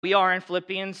We are in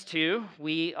Philippians 2.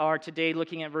 We are today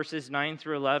looking at verses 9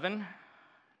 through 11.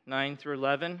 9 through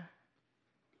 11.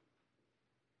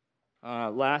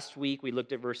 Last week we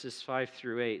looked at verses 5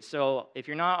 through 8. So if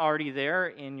you're not already there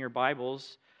in your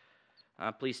Bibles,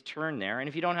 please turn there. And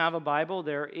if you don't have a Bible,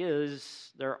 there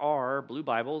are blue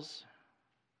Bibles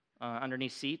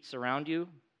underneath seats around you,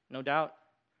 no doubt.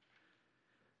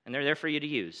 And they're there for you to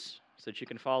use so that you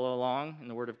can follow along in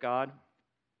the Word of God.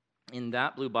 In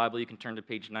that blue Bible, you can turn to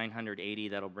page 980.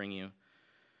 That'll bring you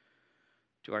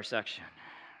to our section.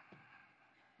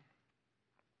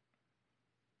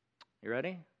 You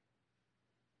ready?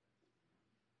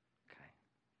 Okay.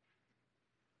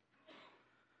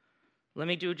 Let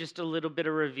me do just a little bit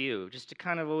of review, just to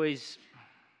kind of always,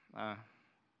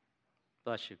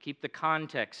 bless you, keep the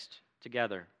context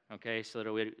together, okay, so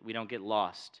that we don't get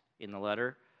lost in the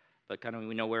letter, but kind of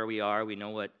we know where we are, we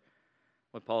know what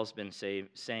Paul's been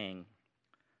saying.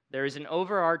 There is an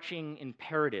overarching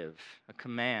imperative, a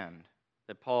command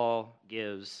that Paul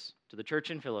gives to the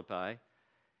church in Philippi,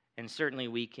 and certainly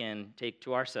we can take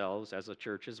to ourselves as a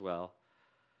church as well,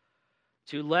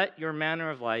 to let your manner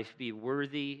of life be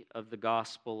worthy of the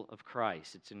gospel of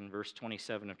Christ. It's in verse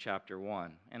 27 of chapter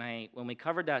 1. And when we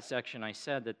covered that section, I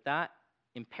said that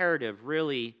imperative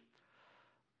really,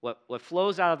 what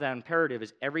flows out of that imperative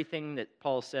is everything that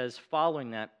Paul says following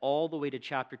that all the way to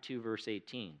chapter 2, verse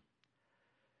 18.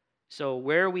 So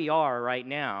where we are right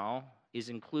now is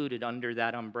included under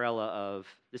that umbrella of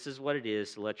this is what it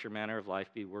is to let your manner of life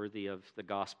be worthy of the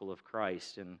gospel of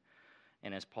Christ. And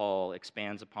as Paul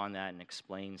expands upon that and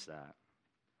explains that.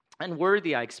 And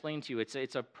worthy, I explained to you,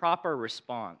 it's a proper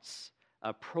response,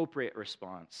 appropriate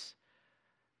response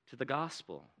to the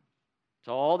gospel.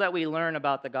 So all that we learn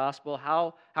about the gospel,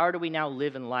 how do we now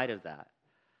live in light of that?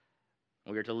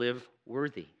 We are to live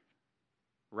worthy,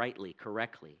 rightly,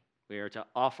 correctly. We are to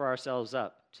offer ourselves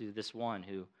up to this one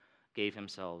who gave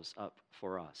himself up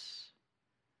for us.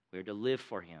 We are to live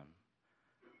for him.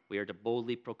 We are to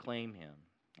boldly proclaim him,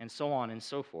 and so on and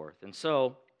so forth. And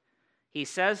so he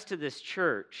says to this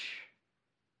church,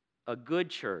 a good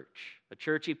church, a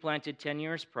church he planted 10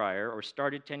 years prior, or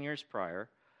started 10 years prior,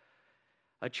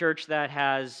 a church that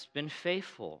has been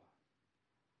faithful,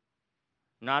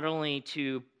 not only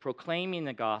to proclaiming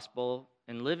the gospel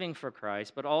and living for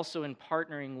Christ, but also in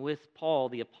partnering with Paul,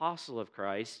 the apostle of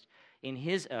Christ, in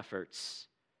his efforts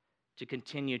to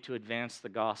continue to advance the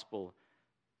gospel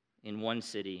in one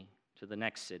city to the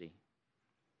next city.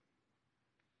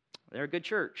 They're a good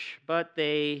church, but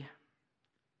they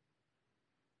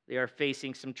are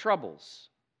facing some troubles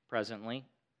presently.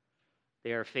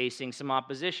 They are facing some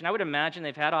opposition. I would imagine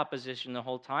they've had opposition the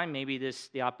whole time. Maybe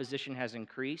the opposition has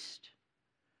increased.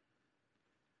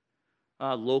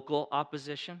 Local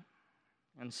opposition.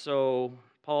 And so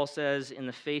Paul says, in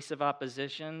the face of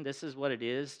opposition, this is what it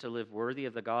is to live worthy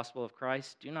of the gospel of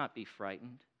Christ. Do not be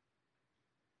frightened.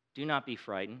 Do not be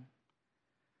frightened.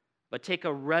 But take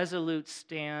a resolute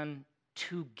stand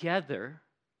together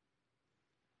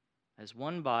as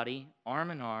one body,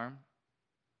 arm in arm,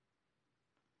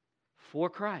 for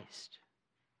Christ.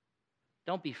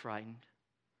 Don't be frightened,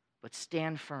 but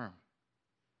stand firm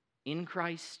in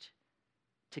Christ,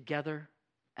 together,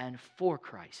 and for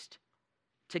Christ,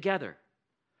 together.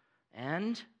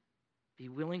 And be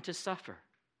willing to suffer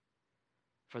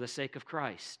for the sake of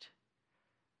Christ.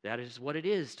 That is what it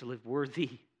is to live worthy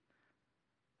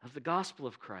of the gospel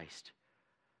of Christ.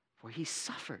 For he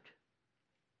suffered.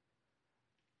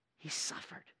 He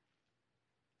suffered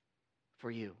for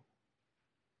you.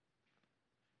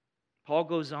 Paul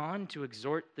goes on to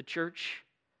exhort the church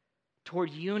toward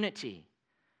unity.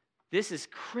 This is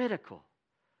critical.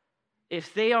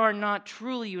 If they are not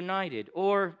truly united,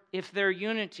 or if their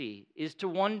unity is to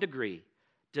one degree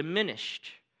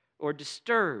diminished or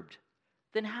disturbed,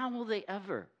 then how will they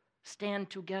ever stand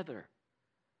together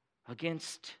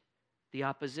against the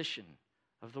opposition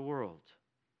of the world?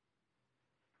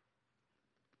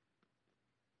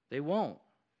 They won't.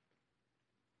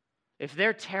 If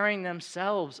they're tearing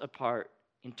themselves apart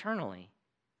internally,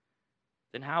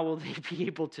 then how will they be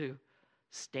able to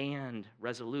stand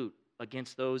resolute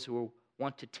against those who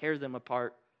want to tear them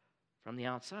apart from the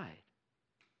outside?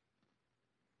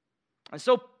 And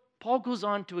so Paul goes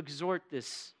on to exhort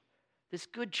this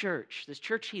good church, this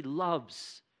church he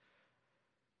loves.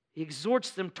 He exhorts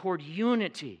them toward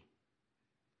unity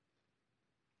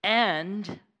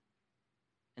and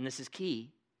this is key,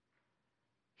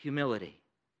 humility.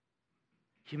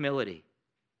 Humility.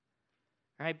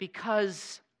 Right?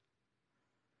 Because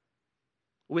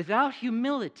without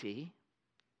humility,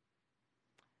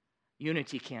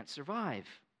 unity can't survive.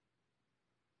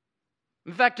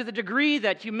 In fact, to the degree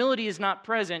that humility is not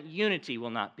present, unity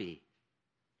will not be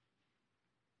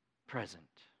present.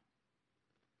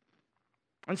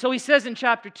 And so he says in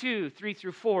chapter 2, 3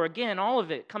 through 4, again, all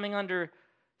of it coming under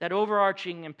that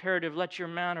overarching imperative, let your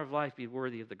manner of life be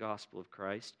worthy of the gospel of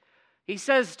Christ. He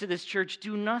says to this church,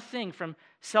 do nothing from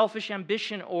selfish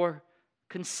ambition or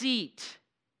conceit.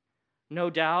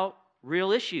 No doubt,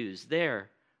 real issues there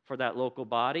for that local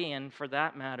body, and for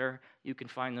that matter, you can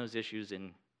find those issues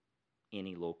in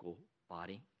any local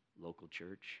body, local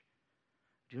church.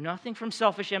 Do nothing from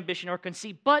selfish ambition or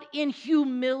conceit, but in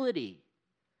humility.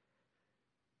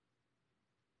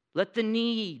 Let the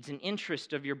needs and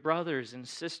interests of your brothers and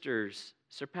sisters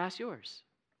surpass yours.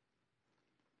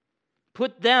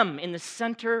 Put them in the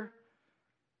center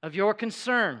of your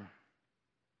concern.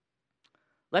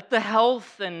 Let the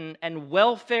health and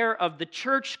welfare of the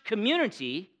church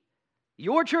community,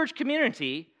 your church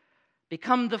community,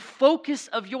 become the focus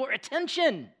of your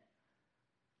attention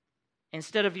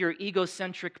instead of your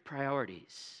egocentric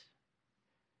priorities.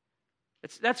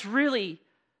 That's really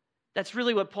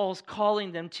what Paul's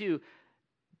calling them to.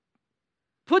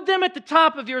 Put them at the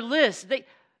top of your list.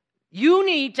 You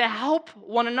need to help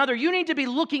one another. You need to be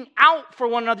looking out for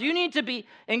one another. You need to be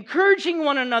encouraging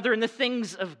one another in the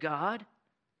things of God,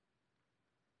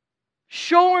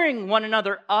 shoring one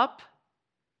another up,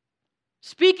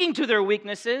 speaking to their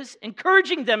weaknesses,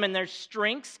 encouraging them in their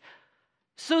strengths,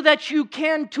 so that you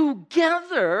can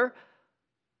together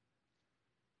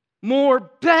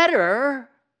better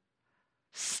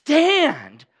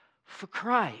stand for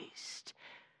Christ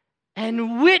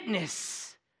and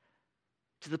witness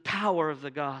to the power of the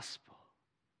gospel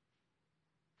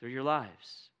through your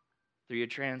lives, through your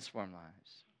transformed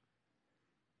lives.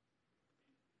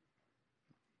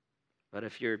 But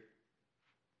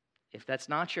if that's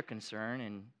not your concern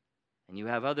and you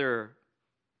have other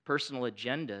personal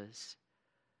agendas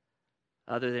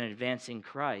other than advancing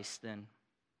Christ, then,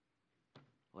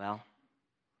 well,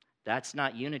 that's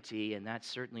not unity, and that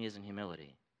certainly isn't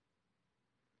humility.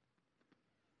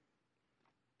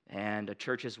 And a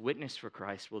church's witness for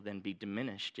Christ will then be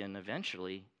diminished and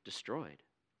eventually destroyed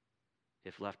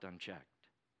if left unchecked.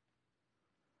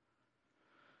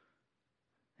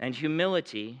 And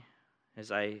humility,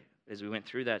 as we went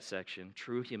through that section,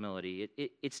 true humility,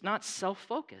 it's not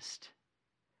self-focused.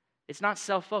 It's not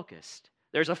self-focused.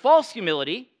 There's a false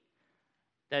humility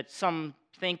that some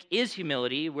think is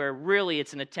humility, where really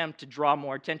it's an attempt to draw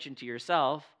more attention to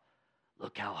yourself.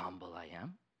 Look how humble I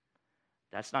am.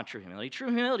 That's not true humility. True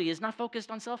humility is not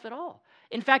focused on self at all.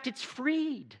 In fact, it's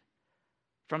freed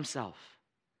from self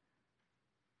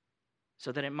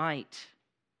so that it might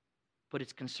put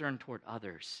its concern toward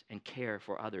others and care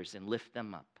for others and lift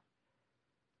them up.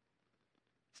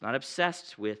 It's not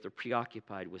obsessed with or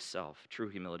preoccupied with self, true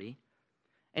humility.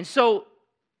 And so,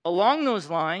 along those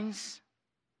lines,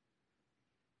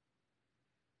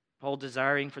 Paul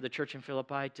desiring for the church in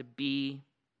Philippi to be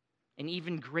an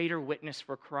even greater witness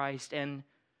for Christ and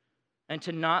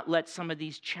to not let some of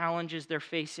these challenges they're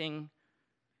facing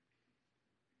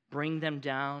bring them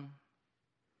down.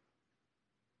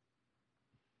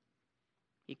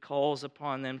 He calls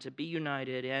upon them to be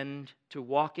united and to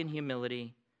walk in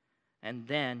humility. And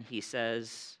then he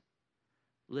says,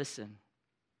 listen,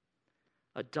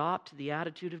 adopt the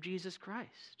attitude of Jesus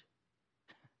Christ.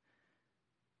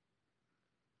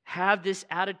 Have this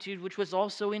attitude which was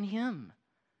also in him,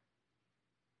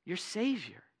 your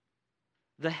Savior,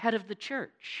 the head of the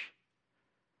church,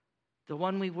 the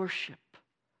one we worship,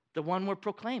 the one we're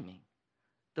proclaiming,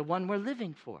 the one we're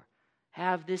living for.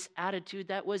 Have this attitude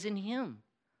that was in him.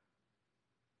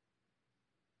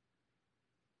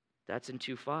 That's in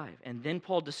 2:5. And then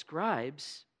Paul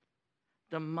describes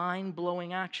the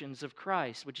mind-blowing actions of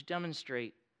Christ, which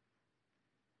demonstrate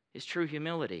his true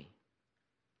humility.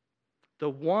 The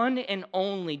one and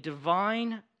only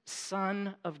divine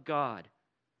Son of God,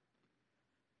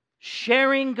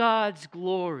 sharing God's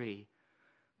glory,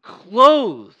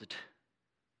 clothed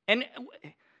in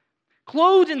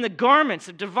the garments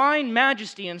of divine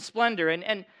majesty and splendor.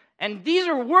 And these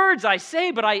are words I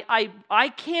say, but I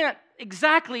can't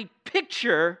exactly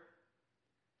picture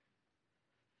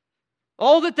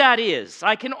all that is.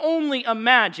 I can only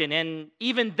imagine, and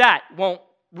even that won't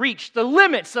reach the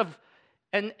limits of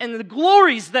and the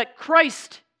glories that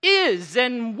Christ is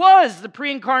and was, the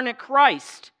pre-incarnate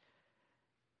Christ,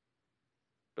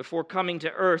 before coming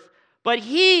to earth. But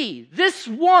he, this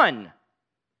one,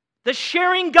 the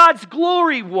sharing God's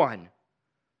glory one,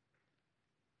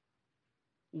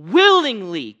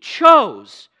 willingly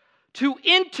chose to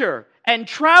enter and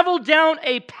travel down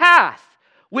a path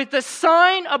with a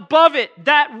sign above it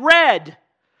that read,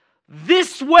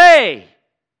 this way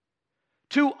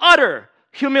to utter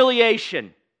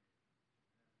humiliation.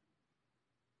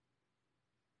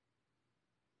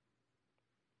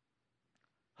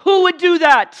 Who would do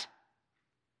that?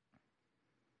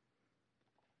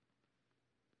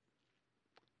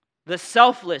 The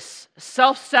selfless,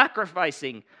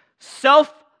 self-sacrificing,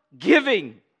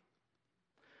 self-giving,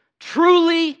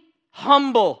 truly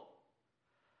humble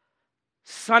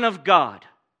Son of God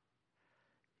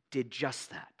did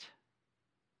just that.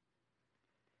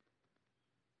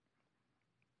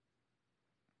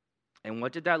 And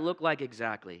what did that look like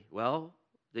exactly? Well,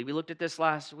 we looked at this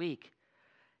last week.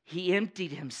 He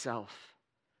emptied himself.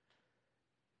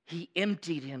 He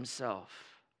emptied himself.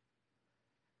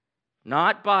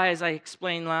 Not by, as I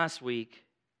explained last week,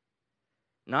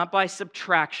 not by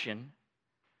subtraction.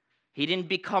 He didn't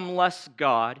become less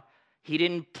God. He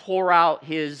didn't pour out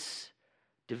his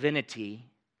divinity.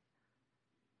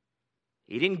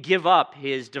 He didn't give up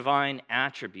his divine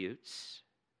attributes.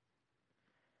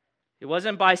 It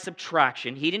wasn't by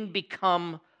subtraction. He didn't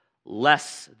become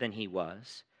less than he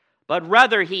was, but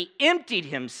rather he emptied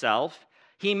himself.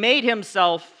 He made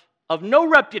himself of no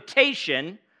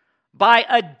reputation by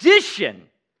addition,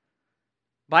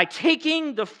 by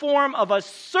taking the form of a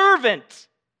servant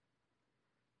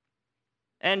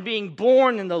and being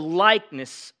born in the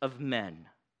likeness of men.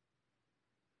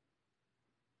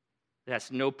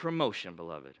 That's no promotion,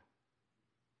 beloved.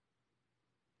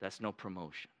 That's no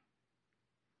promotion.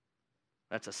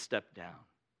 That's a step down.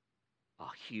 A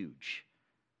huge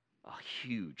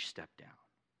step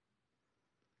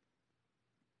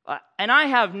down. And I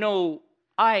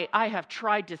have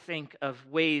tried to think of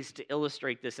ways to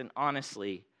illustrate this, and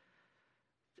honestly,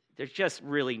 there's just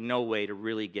really no way to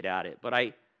really get at it.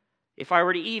 But if I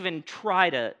were to even try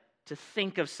to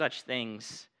think of such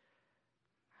things,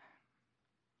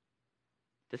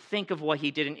 to think of what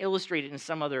he did and illustrate it in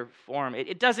some other form,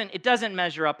 it doesn't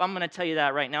measure up. I'm going to tell you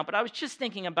that right now. But I was just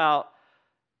thinking about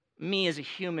me as a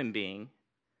human being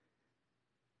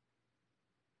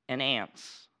and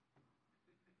ants.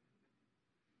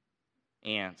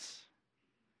 Ants.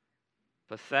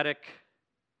 Pathetic,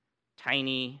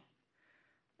 tiny,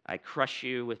 I crush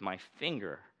you with my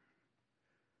finger.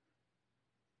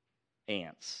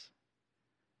 Ants.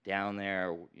 Down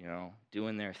there,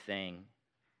 doing their thing.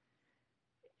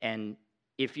 And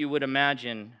if you would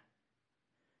imagine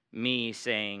me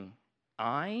saying,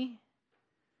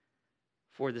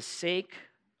 for the sake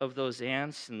of those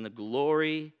ants and the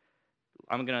glory,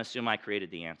 I'm going to assume I created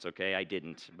the ants, okay? I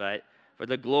didn't. But for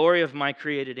the glory of my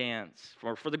created ants,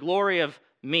 for the glory of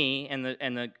me and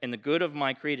the good of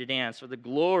my created ants, for the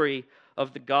glory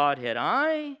of the Godhead,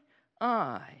 I,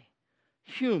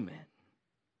 human,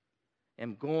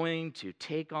 am going to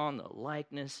take on the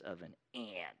likeness of an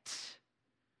ant.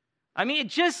 I mean,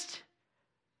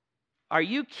 are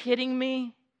you kidding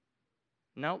me?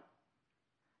 No.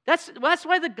 That's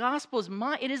why the gospel is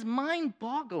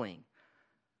mind-boggling.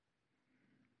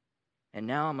 And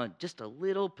now I'm just a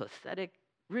little pathetic,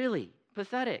 really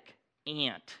pathetic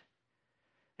ant,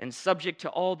 and subject to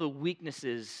all the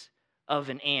weaknesses of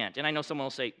an ant. And I know someone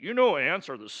will say, ants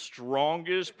are the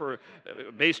strongest,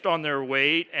 based on their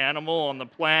weight, animal on the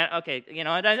planet. Okay, okay,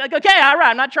 all right,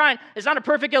 I'm not trying. It's not a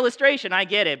perfect illustration, I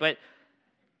get it. But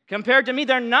compared to me,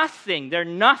 they're nothing. They're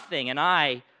nothing. And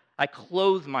I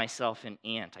clothe myself in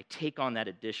ant. I take on that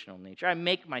additional nature. I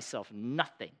make myself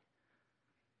nothing.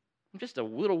 I'm just a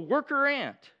little worker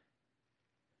ant.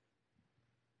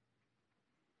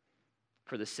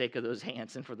 For the sake of those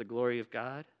ants and for the glory of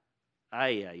God.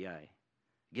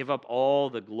 Give up all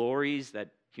the glories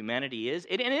that humanity is.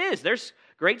 It is. There's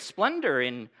great splendor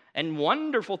and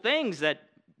wonderful things that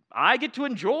I get to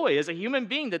enjoy as a human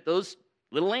being that those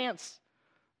little ants,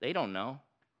 they don't know.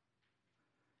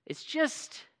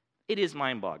 It is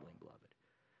mind-boggling, beloved.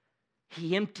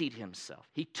 He emptied himself.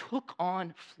 He took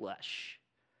on flesh.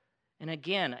 And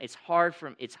again, it's hard,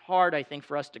 I think,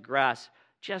 for us to grasp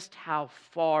just how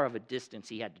far of a distance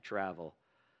he had to travel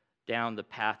down the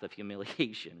path of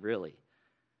humiliation, really.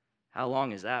 How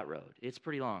long is that road? It's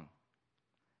pretty long.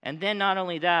 And then not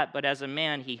only that, but as a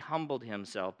man, he humbled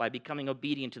himself by becoming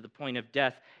obedient to the point of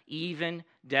death, even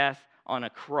death on a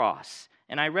cross.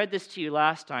 And I read this to you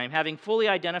last time. Having fully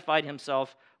identified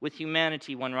himself with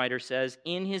humanity, one writer says,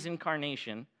 in his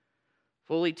incarnation,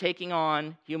 fully taking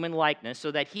on human likeness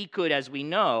so that he could, as we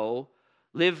know,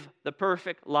 live the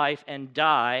perfect life and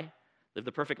die, live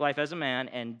the perfect life as a man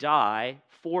and die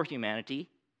for humanity.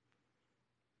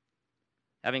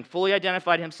 Having fully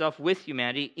identified himself with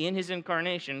humanity in his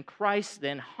incarnation, Christ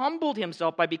then humbled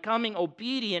himself by becoming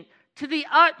obedient to the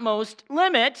utmost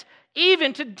limit,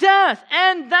 even to death,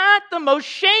 and that the most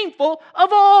shameful of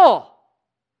all.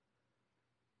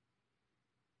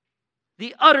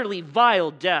 The utterly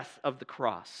vile death of the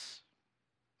cross.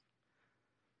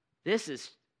 This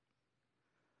is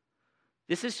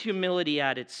humility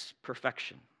at its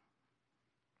perfection.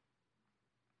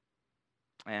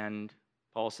 And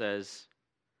Paul says,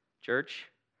 church,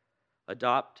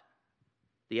 adopt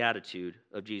the attitude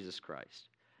of Jesus Christ.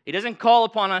 He doesn't call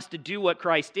upon us to do what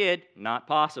Christ did. Not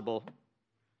possible.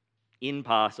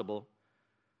 Impossible.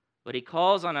 But he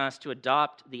calls on us to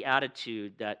adopt the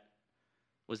attitude that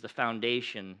was the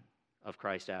foundation of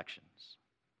Christ's actions.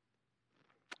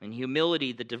 In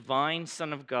humility, the divine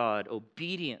Son of God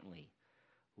obediently,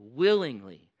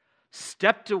 willingly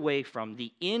stepped away from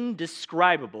the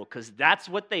indescribable, because that's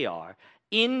what they are,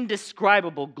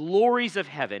 indescribable glories of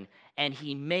heaven, and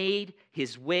he made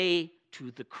his way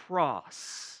to the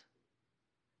cross,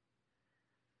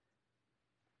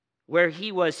 where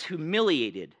he was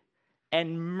humiliated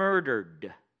and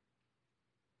murdered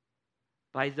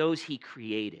by those he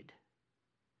created.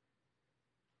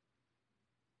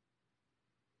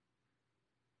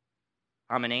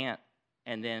 I'm an ant,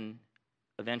 and then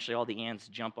eventually all the ants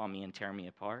jump on me and tear me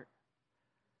apart.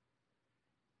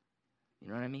 You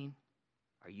know what I mean?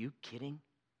 Are you kidding?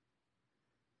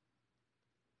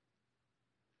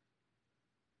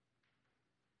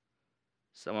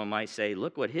 Someone might say,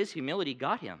 look what his humility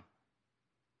got him.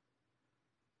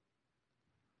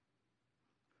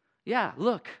 Yeah,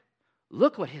 look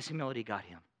what his humility got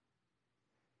him.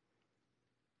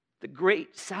 The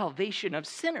great salvation of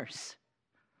sinners.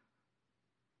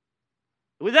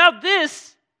 Without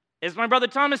this, as my brother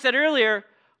Thomas said earlier,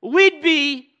 we'd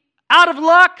be out of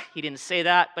luck. He didn't say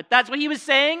that, but that's what he was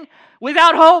saying.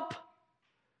 Without hope.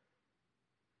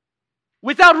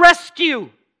 Without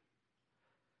rescue.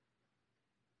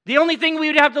 The only thing we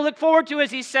would have to look forward to,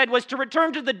 as he said, was to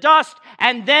return to the dust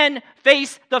and then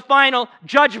face the final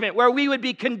judgment where we would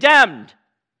be condemned.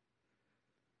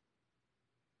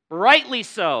 Rightly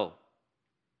so.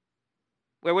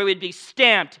 Where we would be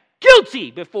stamped guilty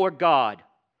before God.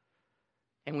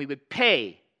 And we would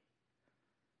pay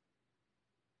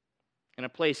in a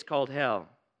place called hell,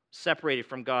 separated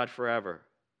from God forever.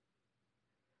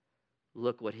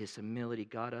 Look what his humility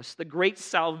got us. The great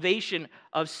salvation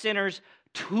of sinners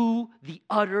to the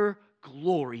utter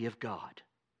glory of God.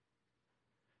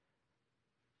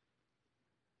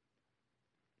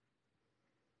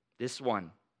 This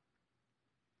one,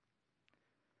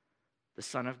 the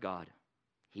Son of God,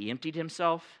 he emptied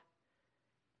himself,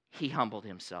 he humbled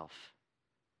himself.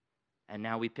 And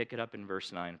now we pick it up in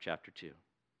verse 9 of chapter 2.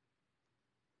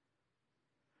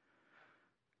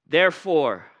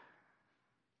 Therefore,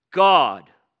 God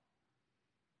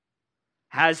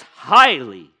has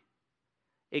highly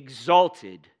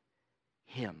exalted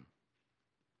him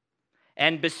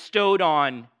and bestowed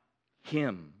on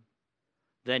him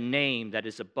the name that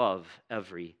is above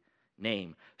every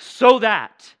name, so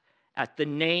that at the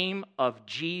name of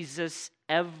Jesus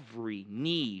every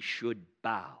knee should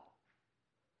bow,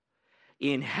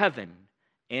 in heaven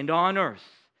and on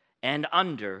earth and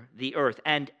under the earth,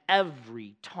 and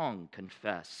every tongue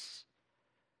confess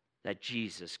that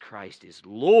Jesus Christ is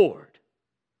Lord,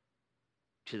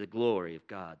 to the glory of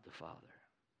God the Father.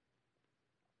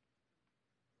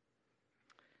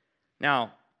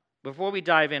 Now, before we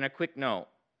dive in, a quick note.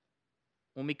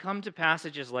 When we come to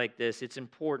passages like this, it's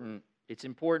important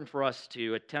for us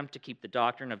to attempt to keep the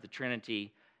doctrine of the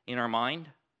Trinity in our mind.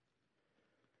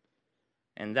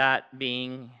 And that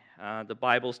being the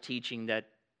Bible's teaching that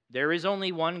there is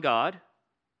only one God,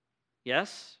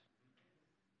 yes?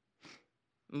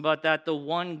 But that the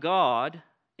one God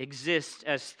exists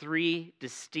as three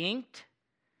distinct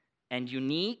and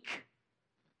unique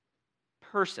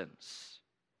persons.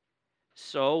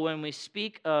 So when we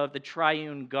speak of the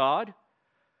triune God,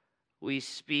 we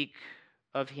speak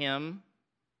of him,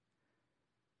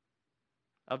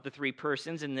 of the three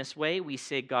persons in this way. We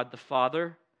say God the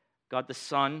Father, God the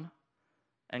Son,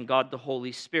 and God the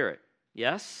Holy Spirit.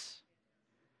 Yes?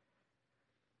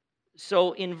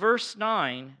 So in verse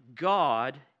 9,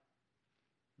 God,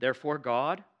 therefore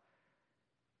God,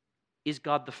 is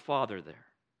God the Father there.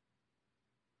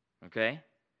 Okay?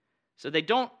 So they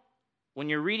don't, when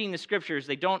you're reading the scriptures,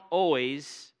 they don't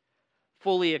always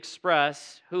fully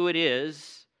express who it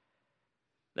is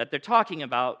that they're talking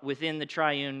about within the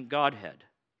triune Godhead.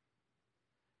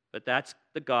 But that's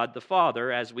the God the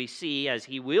Father, as we see, as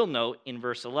he will note in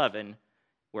verse 11,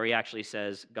 where he actually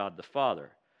says God the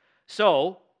Father.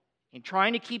 So, in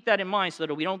trying to keep that in mind so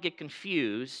that we don't get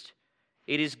confused,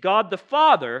 it is God the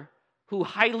Father who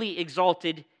highly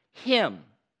exalted him.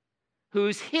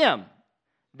 Who's him?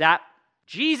 That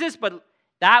Jesus, but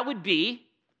that would be,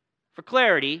 for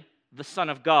clarity, the Son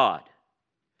of God.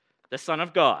 The Son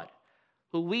of God,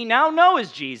 who we now know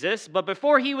is Jesus, but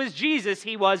before he was Jesus,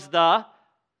 he was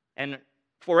and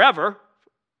forever,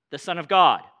 the Son of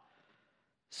God.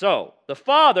 So, the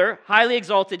Father highly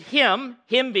exalted him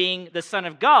being the Son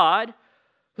of God,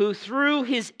 who through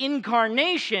his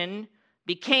incarnation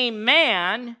became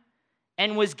man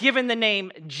and was given the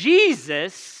name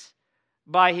Jesus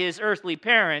by his earthly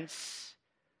parents,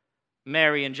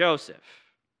 Mary and Joseph.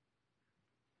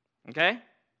 Okay?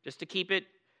 Just to keep it,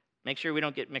 make sure we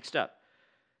don't get mixed up.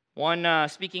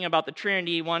 Speaking about the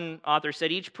Trinity, one author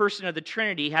said each person of the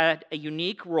Trinity had a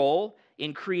unique role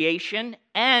in creation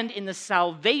and in the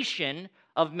salvation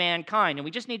of mankind. And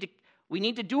we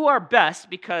need to do our best,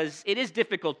 because it is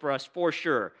difficult for us, for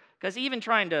sure. Because even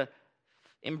trying to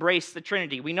embrace the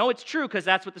Trinity, we know it's true because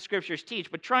that's what the Scriptures teach,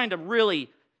 but trying to really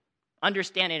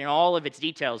understand it in all of its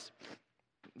details,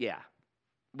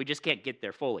 we just can't get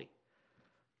there fully.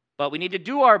 But we need to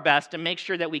do our best to make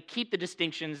sure that we keep the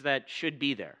distinctions that should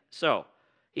be there. So,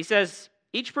 he says,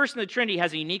 each person of the Trinity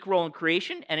has a unique role in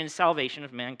creation and in salvation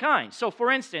of mankind. So,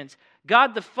 for instance,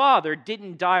 God the Father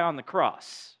didn't die on the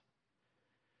cross.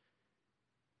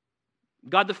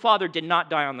 God the Father did not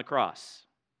die on the cross.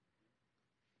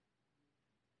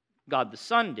 God the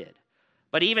Son did.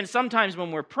 But even sometimes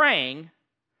when we're praying,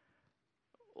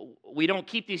 we don't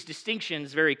keep these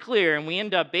distinctions very clear, and we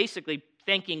end up basically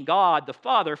thanking God the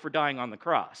Father for dying on the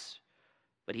cross.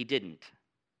 But he didn't.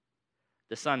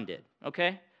 The Son did.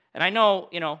 Okay? And I know,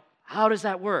 how does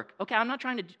that work? Okay, I'm not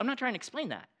trying to explain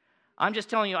that. I'm just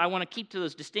telling you I want to keep to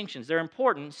those distinctions. They're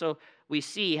important so we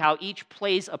see how each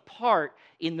plays a part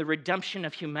in the redemption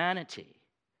of humanity.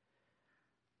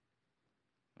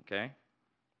 Okay?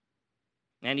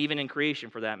 And even in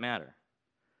creation for that matter.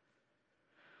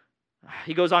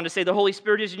 He goes on to say the Holy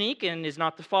Spirit is unique and is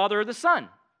not the Father or the Son.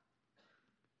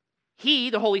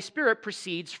 He, the Holy Spirit,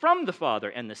 proceeds from the Father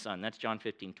and the Son. That's John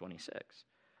 15:26.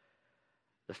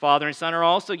 The Father and Son are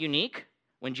also unique.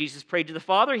 When Jesus prayed to the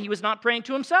Father, he was not praying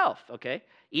to himself, okay?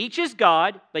 Each is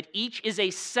God, but each is a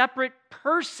separate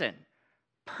person.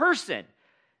 Person.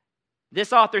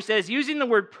 This author says using the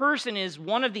word person is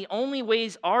one of the only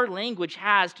ways our language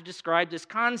has to describe this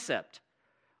concept.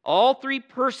 All three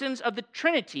persons of the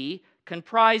Trinity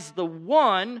comprise the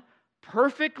one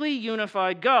perfectly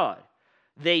unified God.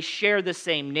 They share the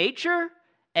same nature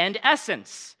and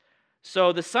essence.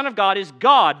 So the Son of God is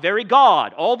God, very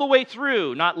God, all the way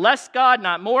through. Not less God,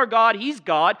 not more God. He's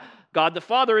God. God the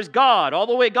Father is God, all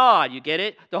the way God. You get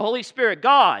it? The Holy Spirit,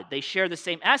 God. They share the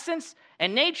same essence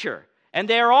and nature. And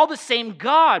they are all the same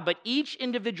God, but each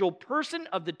individual person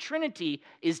of the Trinity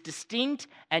is distinct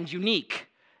and unique.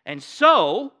 And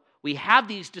so we have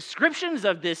these descriptions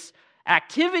of this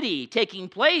activity taking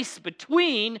place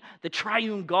between the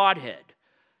triune Godhead.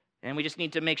 And we just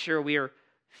need to make sure we are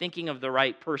thinking of the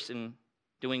right person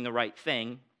doing the right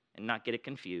thing and not get it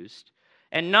confused.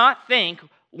 And not think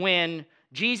when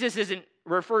Jesus isn't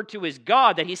referred to as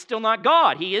God that he's still not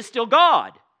God. He is still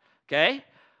God, okay?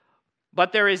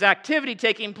 But there is activity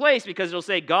taking place because it'll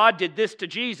say, God did this to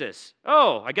Jesus.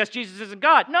 Oh, I guess Jesus isn't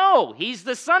God. No, he's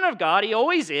the Son of God. He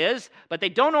always is, but they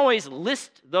don't always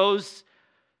list those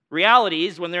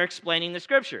realities when they're explaining the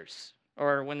Scriptures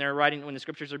or when the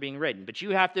Scriptures are being written. But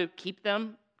you have to keep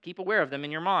aware of them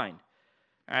in your mind.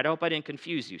 All right, I hope I didn't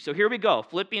confuse you. So here we go,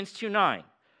 Philippians 2:9.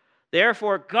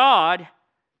 Therefore, God,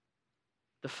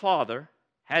 the Father,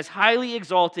 has highly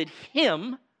exalted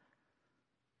him,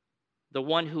 the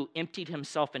one who emptied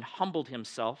himself and humbled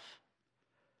himself,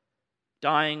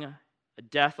 dying a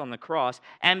death on the cross,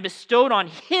 and bestowed on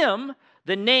him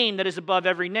the name that is above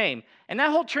every name. And that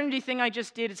whole Trinity thing I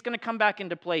just did, it's going to come back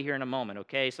into play here in a moment,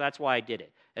 okay? So that's why I did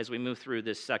it as we move through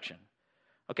this section.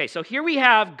 Okay, so here we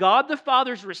have God the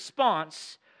Father's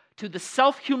response to the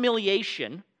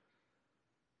self-humiliation.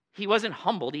 He wasn't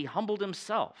humbled, he humbled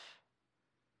himself.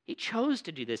 He chose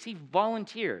to do this, he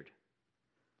volunteered.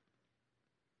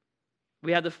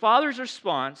 We have the Father's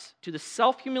response to the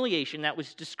self-humiliation that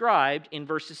was described in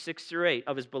verses 6 through 8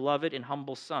 of his beloved and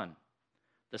humble Son,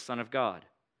 the Son of God.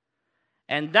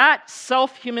 And that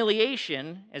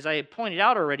self-humiliation, as I pointed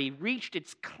out already, reached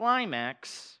its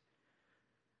climax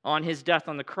on his death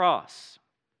on the cross.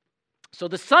 So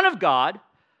the Son of God,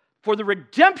 for the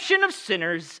redemption of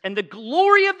sinners and the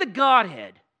glory of the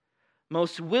Godhead,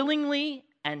 most willingly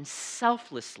and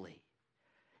selflessly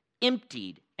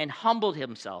emptied and humbled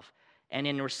himself. And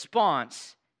in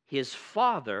response, his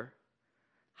Father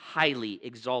highly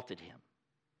exalted him.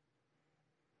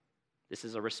 This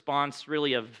is a response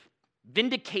really of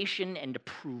vindication and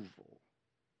approval.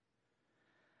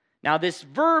 Now, this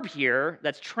verb here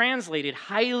that's translated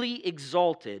highly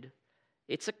exalted,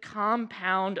 it's a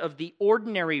compound of the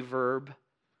ordinary verb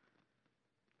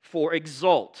for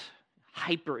exalt,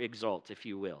 hyper exalt, if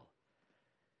you will.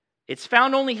 It's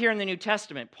found only here in the New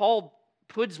Testament. Paul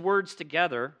puts words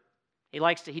together. He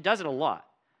does it a lot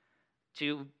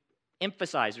to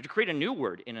emphasize or to create a new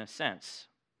word in a sense.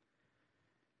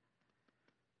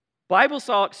 Bible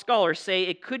scholars say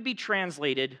it could be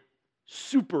translated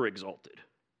super exalted.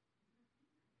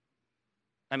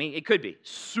 I mean, it could be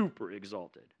super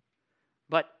exalted.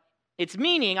 But its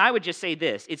meaning, I would just say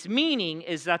this, its meaning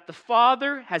is that the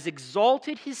Father has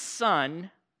exalted his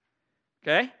Son,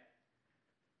 okay?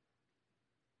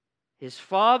 His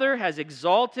Father has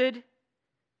exalted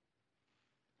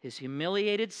his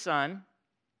humiliated Son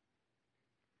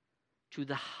to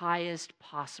the highest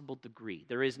possible degree.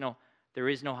 There is no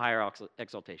higher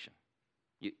exaltation.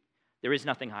 There is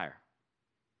nothing higher.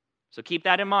 So keep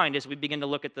that in mind as we begin to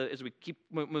look at as we keep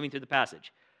moving through the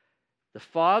passage. The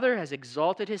Father has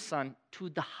exalted his Son to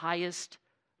the highest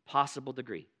possible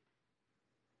degree,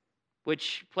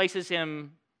 which places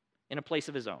him in a place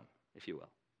of his own, if you will.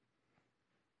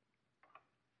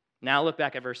 Now look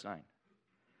back at verse 9.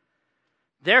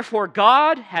 Therefore,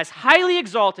 God has highly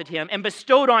exalted him and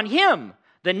bestowed on him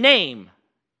the name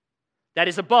that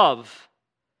is above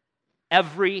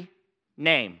every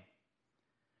name.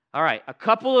 All right, a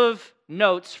couple of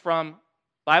notes from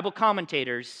Bible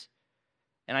commentators,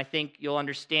 and I think you'll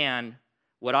understand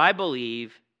what I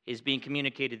believe is being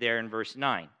communicated there in verse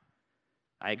 9.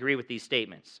 I agree with these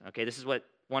statements. Okay, this is what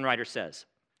one writer says.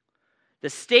 The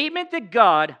statement that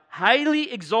God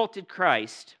highly exalted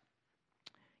Christ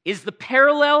is the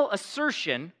parallel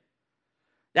assertion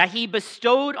that he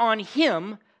bestowed on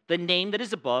him the name that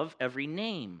is above every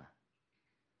name.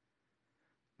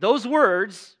 Those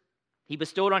words, he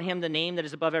bestowed on him the name that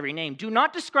is above every name, do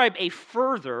not describe a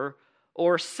further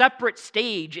or separate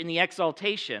stage in the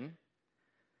exaltation,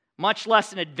 much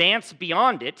less an advance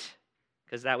beyond it,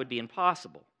 because that would be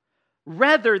impossible.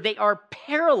 Rather, they are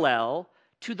parallel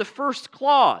to the first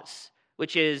clause,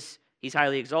 which is, he's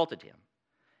highly exalted him,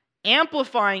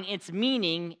 amplifying its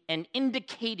meaning and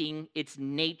indicating its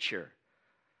nature.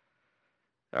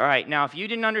 All right, now if you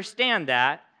didn't understand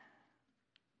that,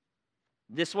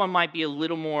 this one might be a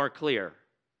little more clear.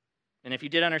 And if you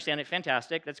did understand it,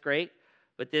 fantastic, that's great.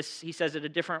 But he says it a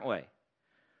different way.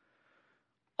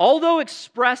 Although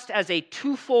expressed as a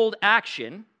twofold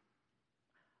action,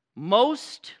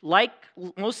 most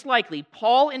likely,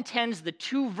 Paul intends the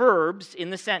two verbs in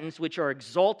the sentence, which are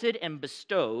exalted and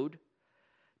bestowed,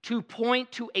 to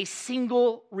point to a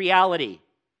single reality.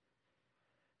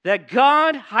 That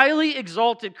God highly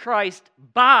exalted Christ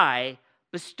by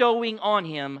bestowing on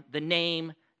him the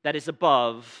name that is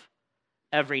above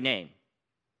every name.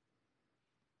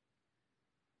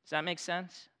 Does that make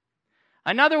sense?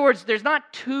 In other words, there's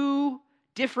not two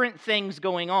different things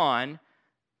going on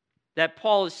that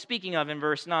Paul is speaking of in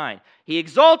verse 9. He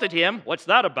exalted him, what's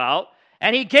that about?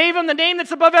 And he gave him the name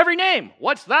that's above every name.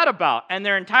 What's that about? And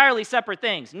they're entirely separate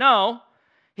things. No,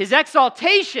 his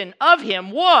exaltation of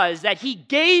him was that he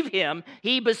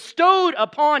bestowed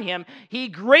upon him, he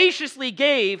graciously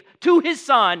gave to his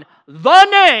Son the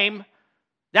name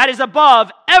that is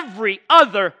above every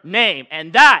other name.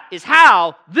 And that is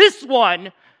how this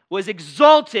one was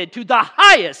exalted to the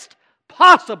highest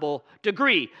possible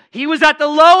degree. He was at the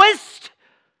lowest.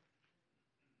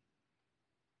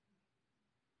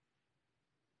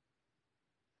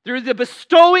 Through the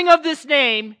bestowing of this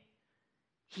name,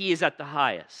 he is at the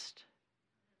highest.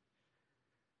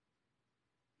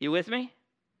 You with me?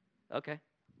 Okay.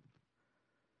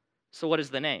 So what is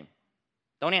the name?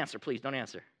 Don't answer, please, don't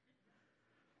answer.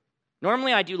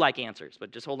 Normally I do like answers,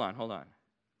 but just hold on.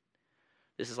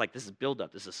 This is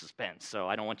build-up, this is suspense, so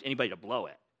I don't want anybody to blow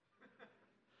it.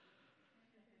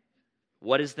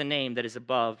 What is the name that is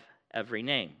above every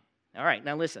name? All right,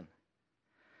 now listen.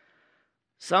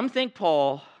 Some think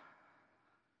Paul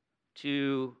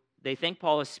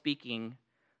is speaking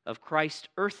of Christ's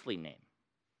earthly name,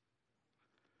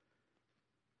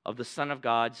 of the Son of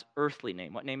God's earthly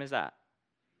name. What name is that?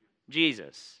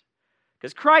 Jesus.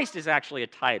 Because Christ is actually a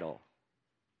title.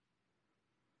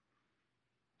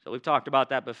 So we've talked about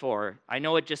that before. I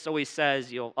know it just always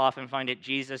says, you'll often find it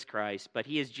Jesus Christ, but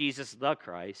he is Jesus the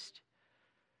Christ.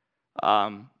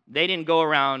 They didn't go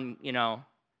around,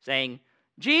 saying,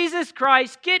 Jesus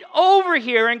Christ, get over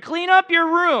here and clean up your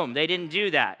room. They didn't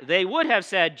do that. They would have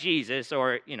said Jesus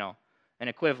or, an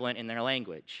equivalent in their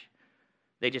language.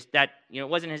 They just, it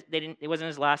wasn't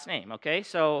his last name, okay?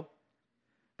 So,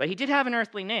 but he did have an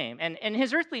earthly name, and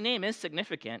his earthly name is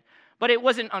significant, but it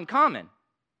wasn't uncommon.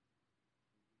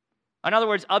 In other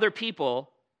words, other people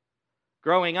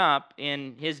growing up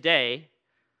in his day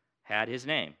had his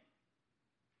name.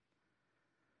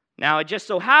 Now, it just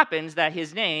so happens that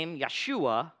his name,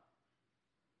 Yeshua,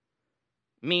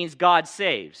 means God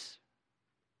saves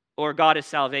or God is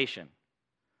salvation.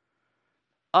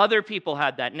 Other people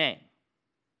had that name.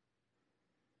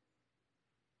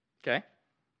 Okay?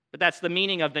 But that's the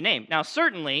meaning of the name. Now,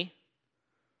 certainly,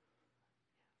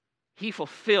 he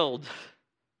fulfilled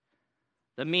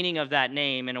the meaning of that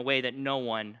name in a way that no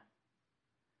one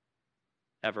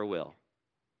ever will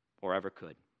or ever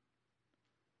could.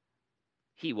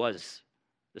 He was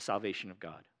the salvation of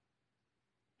God.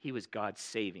 He was God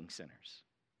saving sinners.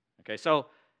 Okay, so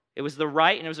it was the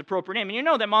right and it was the appropriate name. And you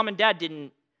know that mom and dad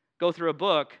didn't go through a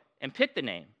book and pick the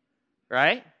name,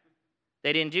 right?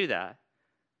 They didn't do that.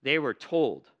 They were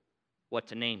told what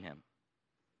to name him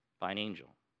by an angel.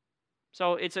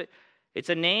 So it's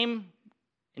a name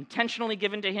intentionally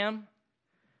given to him.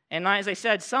 And as I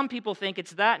said, some people think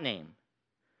it's that name.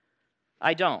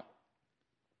 I don't.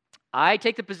 I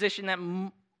take the position that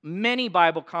many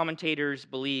Bible commentators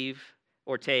believe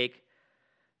or take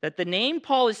that the name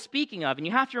Paul is speaking of, and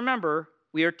you have to remember,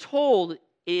 we are told it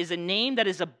is a name that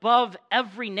is above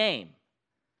every name.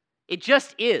 It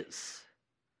just is.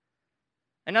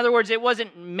 In other words, it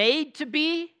wasn't made to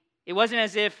be. It wasn't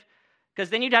as if, because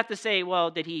then you'd have to say,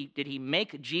 well, did he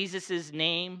make Jesus'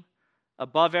 name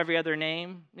above every other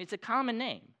name? It's a common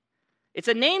name. It's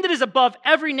a name that is above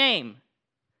every name.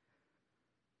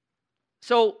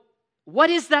 So, what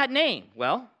is that name?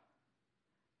 Well,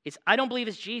 I don't believe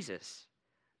it's Jesus.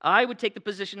 I would take the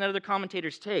position that other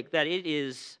commentators take, that it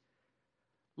is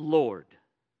Lord.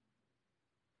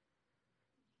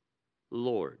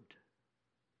 Lord.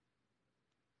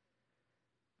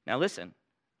 Now listen,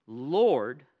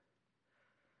 Lord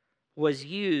was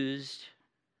used,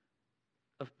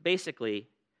 basically,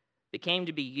 it came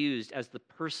to be used as the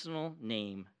personal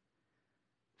name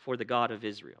for the God of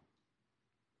Israel.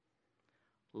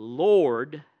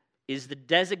 Lord is the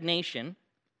designation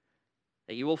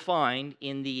that you will find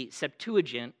in the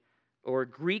Septuagint or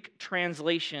Greek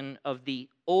translation of the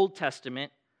Old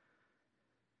Testament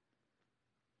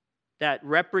that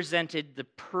represented the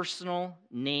personal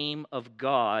name of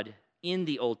God in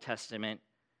the Old Testament,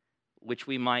 which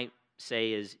we might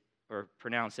say is, or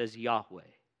pronounce as Yahweh.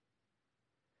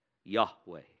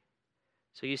 Yahweh.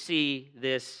 So you see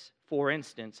this, for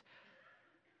instance,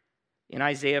 in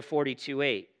Isaiah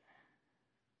 42:8,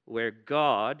 where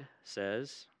God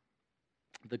says,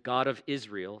 the God of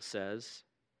Israel says,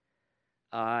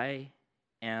 I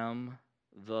am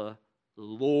the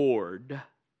Lord,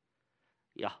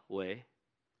 Yahweh,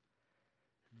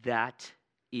 that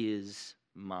is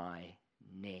my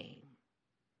name.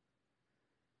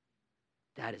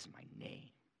 That is my name.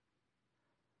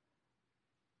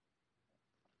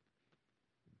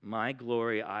 My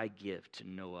glory I give to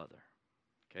no other.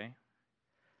 Okay?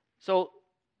 So,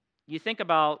 you think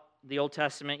about the Old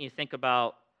Testament, you think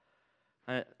about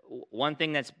one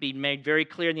thing that's been made very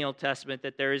clear in the Old Testament,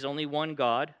 that there is only one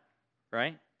God,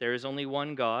 right? There is only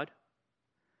one God.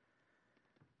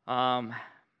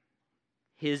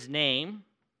 His name,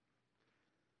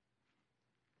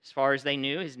 as far as they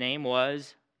knew, his name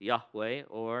was Yahweh,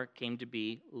 or came to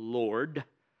be Lord.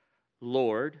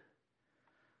 Lord.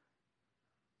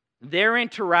 Their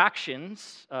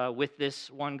interactions with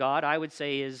this one God, I would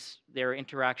say, is their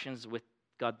interactions with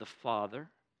God the Father.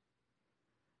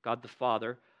 God the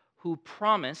Father, who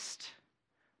promised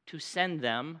to send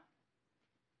them,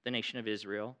 the nation of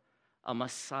Israel, a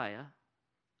Messiah,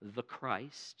 the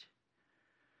Christ,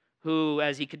 who,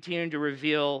 as he continued to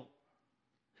reveal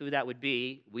who that would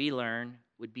be, we learn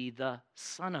would be the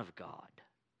Son of God,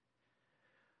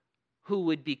 who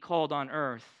would be called on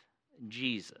earth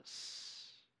Jesus.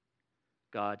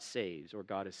 God saves, or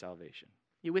God is salvation.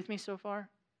 You with me so far?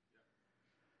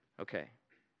 Okay.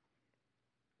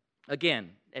 Again,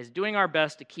 as doing our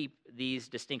best to keep these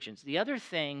distinctions. The other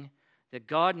thing that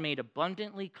God made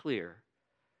abundantly clear,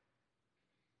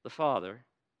 the Father,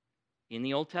 in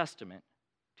the Old Testament,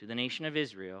 to the nation of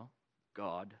Israel,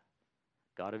 God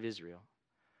of Israel,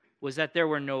 was that there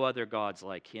were no other gods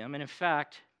like him. And in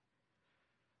fact,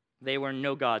 they were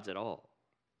no gods at all.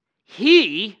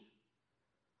 He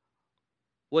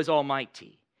was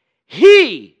almighty.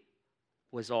 He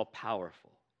was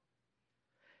all-powerful.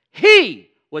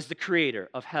 He was the creator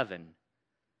of heaven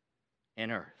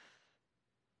and earth.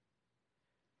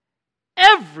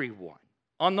 Everyone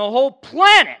on the whole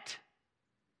planet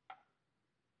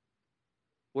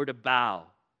were to bow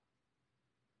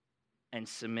and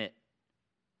submit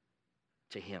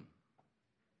to him.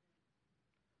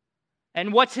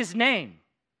 And what's his name?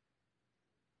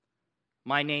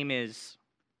 My name is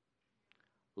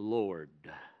Lord.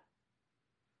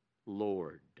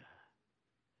 Lord.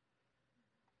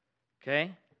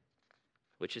 Okay?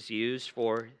 Which is used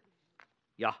for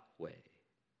Yahweh.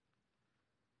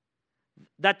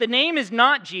 That the name is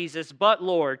not Jesus, but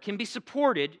Lord, can be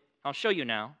supported. I'll show you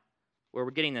now where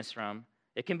we're getting this from.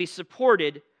 It can be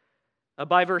supported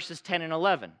by verses 10 and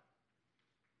 11.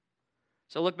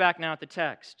 So look back now at the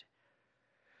text.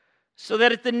 So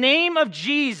that at the name of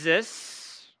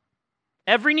Jesus,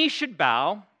 every knee should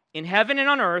bow, in heaven and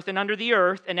on earth and under the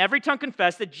earth, and every tongue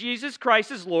confess that Jesus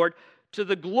Christ is Lord, to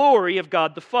the glory of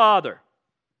God the Father.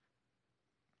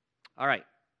 All right,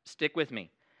 stick with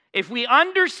me. If we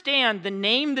understand the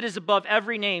name that is above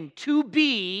every name to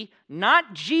be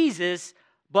not Jesus,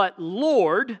 but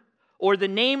Lord, or the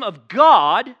name of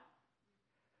God,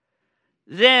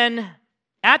 then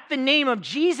at the name of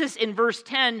Jesus in verse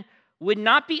 10 would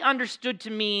not be understood to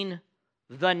mean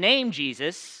the name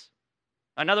Jesus.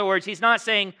 In other words, he's not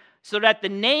saying, so that the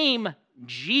name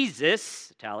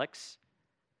Jesus, italics,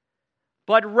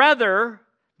 but rather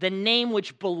the name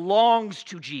which belongs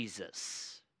to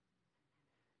Jesus.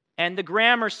 And the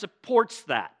grammar supports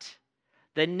that.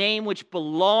 The name which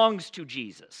belongs to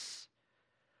Jesus.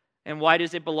 And why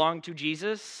does it belong to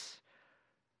Jesus?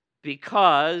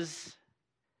 Because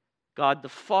God the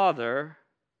Father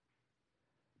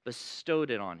bestowed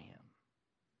it on him.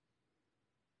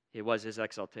 It was his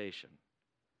exaltation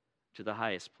to the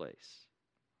highest place.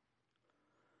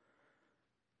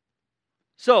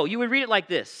 So you would read it like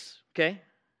this, okay?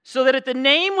 So that at the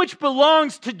name which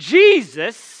belongs to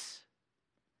Jesus,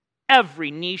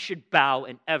 every knee should bow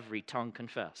and every tongue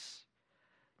confess.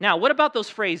 Now, what about those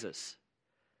phrases?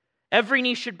 Every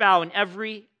knee should bow and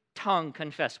every tongue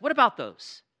confess. What about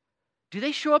those? Do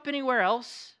they show up anywhere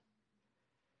else?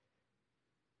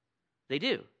 They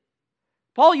do.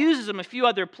 Paul uses them a few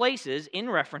other places in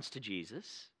reference to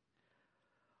Jesus,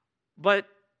 but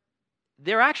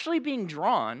they're actually being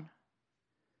drawn,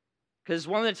 because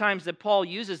one of the times that Paul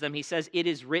uses them, he says, it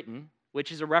is written,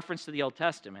 which is a reference to the Old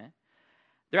Testament.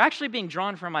 They're actually being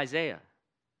drawn from Isaiah,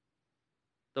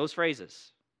 those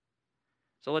phrases.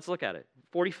 So let's look at it.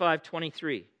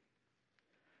 45:23.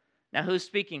 Now who's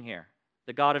speaking here?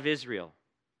 The God of Israel.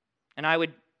 And I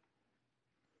would,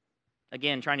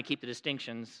 again, trying to keep the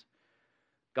distinctions,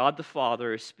 God the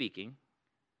Father is speaking.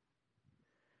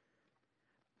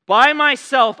 By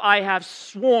myself I have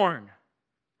sworn,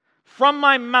 from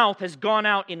my mouth has gone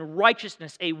out in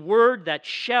righteousness a word that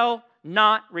shall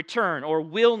not return or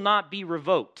will not be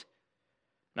revoked.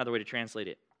 Another way to translate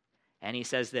it. And he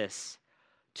says this,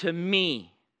 to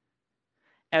me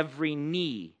every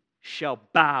knee shall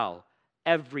bow,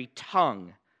 every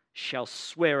tongue shall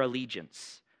swear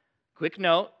allegiance. Quick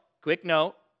note.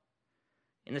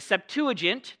 In the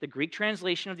Septuagint, the Greek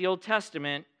translation of the Old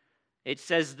Testament, it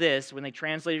says this, when they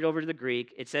translate it over to the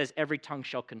Greek, it says every tongue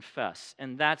shall confess.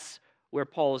 And that's where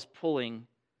Paul is pulling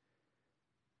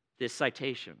this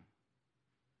citation.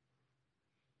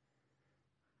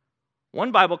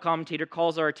 One Bible commentator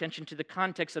calls our attention to the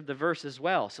context of the verse as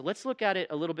well. So let's look at it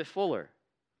a little bit fuller.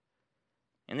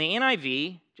 In the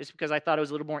NIV, just because I thought it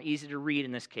was a little more easy to read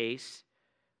in this case,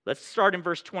 let's start in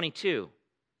verse 22.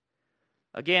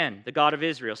 Again, the God of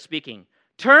Israel speaking,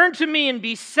 turn to me and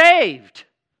be saved,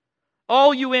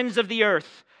 all you ends of the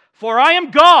earth, for I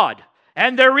am God,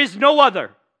 and there is no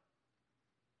other.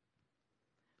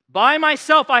 By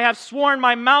myself I have sworn,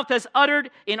 my mouth has uttered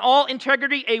in all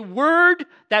integrity a word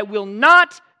that will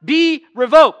not be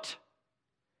revoked.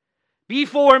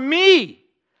 Before me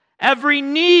every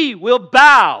knee will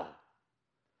bow.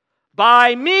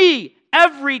 By me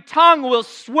every tongue will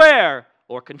swear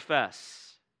or confess.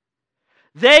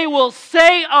 They will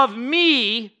say of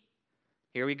me,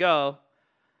 here we go,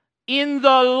 in the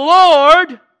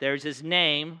Lord, there's his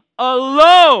name,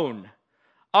 alone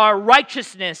are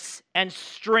righteousness and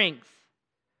strength.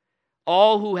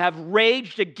 All who have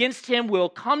raged against him will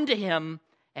come to him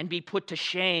and be put to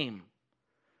shame.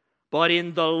 But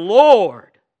in the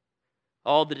Lord,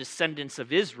 all the descendants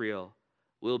of Israel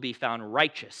will be found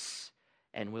righteous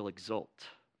and will exult.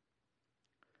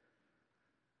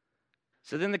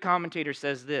 So then the commentator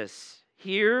says this,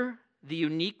 here the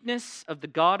uniqueness of the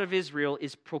God of Israel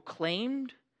is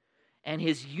proclaimed and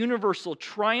his universal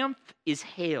triumph is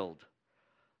hailed.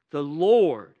 The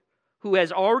Lord, who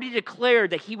has already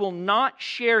declared that he will not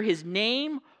share his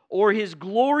name or his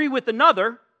glory with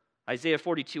another, Isaiah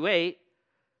 42:8,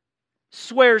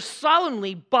 swears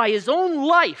solemnly by his own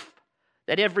life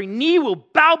that every knee will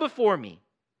bow before me.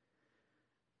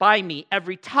 By me,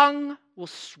 every tongue will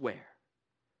swear.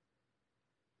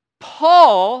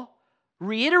 Paul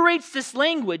reiterates this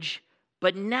language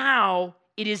but now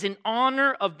it is in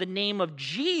honor of the name of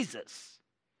Jesus,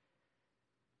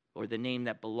 or the name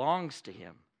that belongs to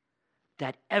him,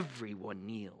 that everyone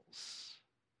kneels.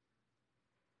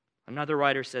 Another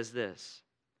writer says this: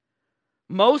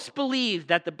 most believe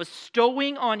that the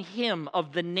bestowing on him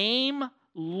of the name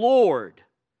Lord,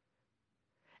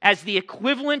 as the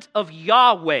equivalent of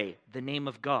Yahweh, the name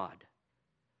of God,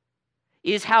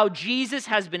 is how Jesus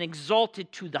has been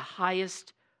exalted to the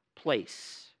highest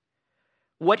place.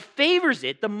 What favors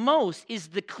it the most is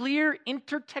the clear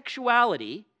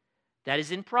intertextuality that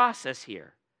is in process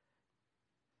here.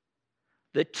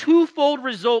 The twofold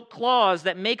result clause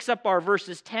that makes up our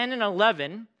verses 10 and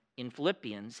 11 in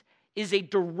Philippians is a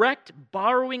direct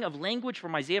borrowing of language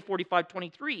from Isaiah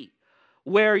 45:23,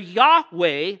 where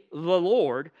Yahweh, the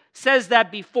Lord, says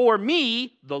that before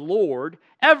me, the Lord,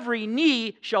 every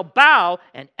knee shall bow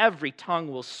and every tongue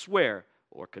will swear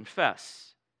or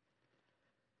confess.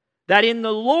 That in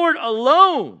the Lord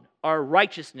alone are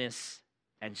righteousness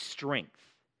and strength.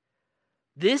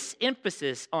 This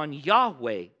emphasis on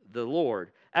Yahweh, the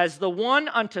Lord, as the one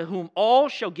unto whom all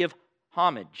shall give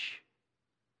homage,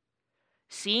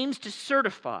 seems to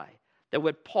certify that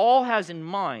what Paul has in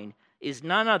mind is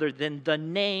none other than the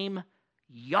name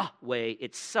Yahweh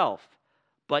itself,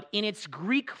 but in its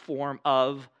Greek form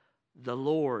of the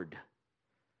Lord,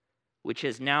 which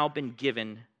has now been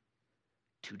given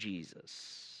to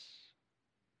Jesus.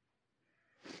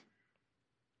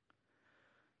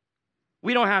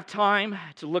 We don't have time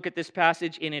to look at this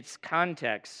passage in its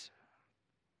context,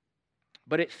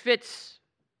 but it fits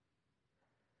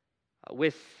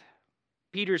with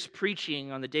Peter's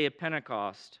preaching on the day of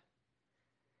Pentecost.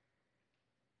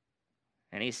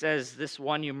 And he says, this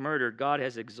one you murdered, God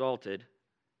has exalted.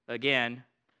 Again,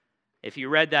 if you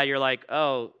read that, you're like,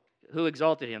 oh, who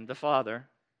exalted him? The Father.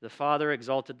 The Father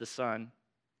exalted the Son.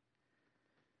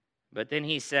 But then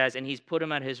he says, and he's put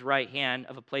him at his right hand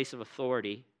of a place of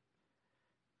authority,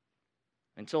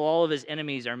 until all of his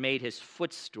enemies are made his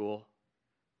footstool,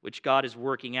 which God is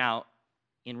working out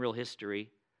in real history,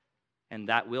 and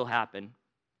that will happen.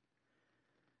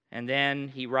 And then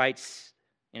he writes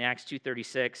in Acts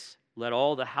 2:36, let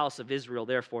all the house of Israel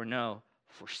therefore know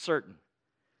for certain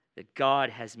that God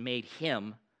has made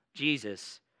him,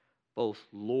 Jesus, both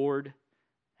Lord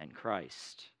and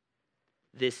Christ.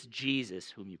 This Jesus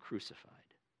whom you crucified,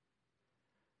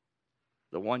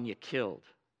 the one you killed,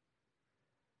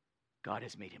 God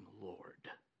has made him Lord.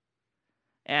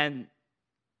 And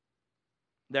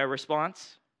their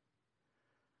response?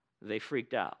 They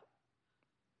freaked out.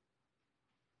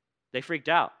 They freaked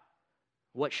out.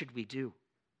 What should we do?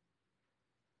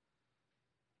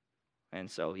 And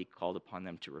so he called upon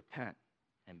them to repent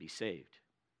and be saved.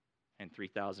 And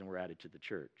 3,000 were added to the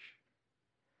church.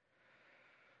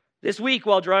 This week,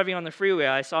 while driving on the freeway,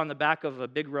 I saw in the back of a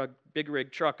big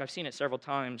rig truck, I've seen it several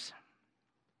times,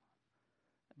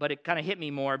 but it kind of hit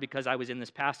me more because I was in this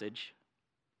passage.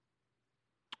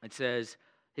 It says,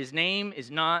 his name is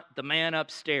not the man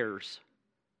upstairs,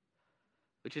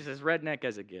 which is as redneck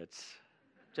as it gets.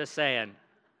 Just saying.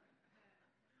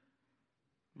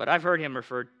 But I've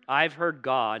heard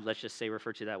God, let's just say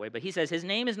referred to that way, but he says his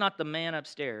name is not the man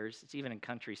upstairs. It's even in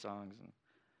country songs.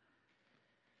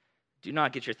 Do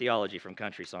not get your theology from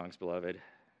country songs, beloved.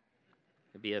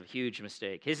 It'd be a huge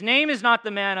mistake. His name is not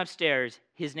the man upstairs.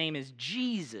 His name is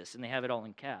Jesus, and they have it all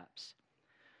in caps.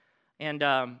 And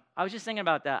I was just thinking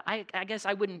about that. I guess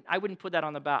I wouldn't put that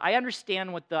on the back.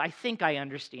 I think I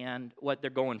understand what they're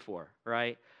going for,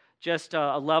 right? Just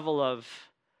a level of,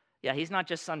 yeah, he's not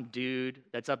just some dude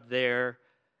that's up there.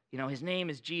 You know, his name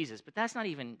is Jesus, but that's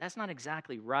not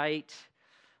exactly right.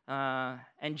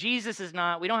 And Jesus is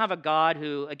not, we don't have a God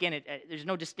who, again, there's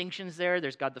no distinctions there.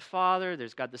 There's God the Father,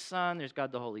 there's God the Son, there's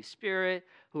God the Holy Spirit.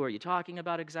 Who are you talking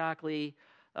about exactly?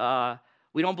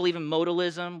 We don't believe in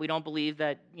modalism. We don't believe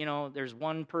that, there's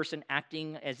one person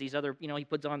acting as these other, he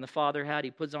puts on the Father hat,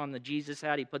 he puts on the Jesus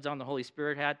hat, he puts on the Holy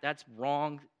Spirit hat. That's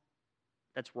wrong.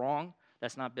 That's wrong.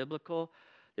 That's not biblical.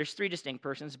 There's three distinct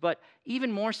persons, but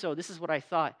even more so, this is what I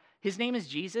thought. His name is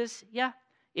Jesus, yeah.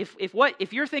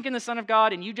 If you're thinking the Son of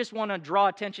God and you just want to draw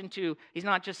attention to, he's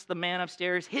not just the man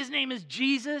upstairs, his name is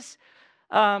Jesus,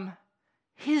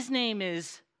 his name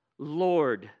is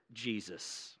Lord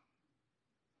Jesus.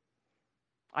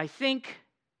 I think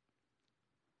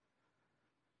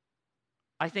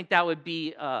that would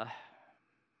be a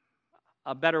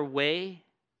better way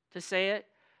to say it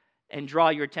and draw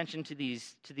your attention to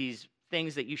these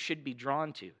things that you should be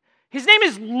drawn to. His name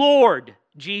is Lord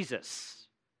Jesus.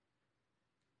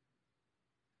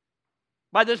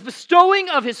 By the bestowing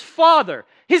of his Father,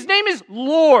 his name is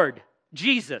Lord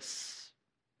Jesus.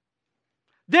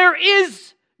 There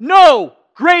is no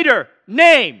greater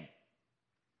name.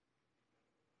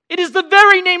 It is the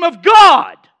very name of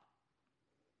God,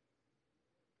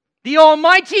 the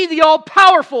Almighty, the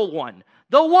All-Powerful One,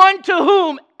 the one to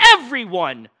whom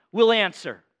everyone will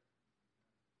answer.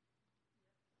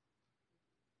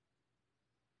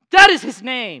 That is his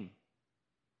name.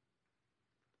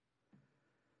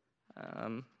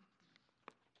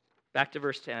 Back to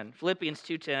verse 10. Philippians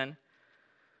 2:10.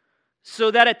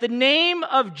 So that at the name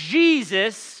of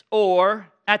Jesus,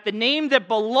 or at the name that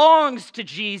belongs to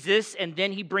Jesus, and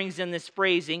then he brings in this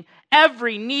phrasing,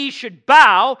 every knee should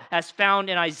bow, as found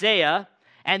in Isaiah,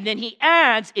 and then he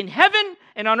adds, in heaven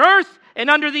and on earth and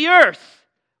under the earth.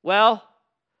 Well,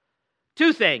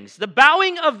 two things. The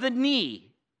bowing of the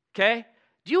knee, okay?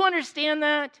 Do you understand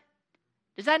that?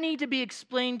 Does that need to be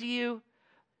explained to you?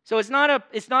 So it's not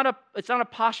a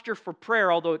posture for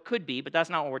prayer, although it could be, but that's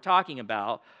not what we're talking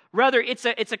about. Rather, it's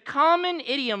a common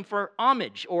idiom for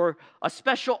homage or a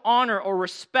special honor or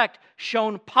respect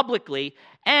shown publicly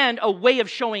and a way of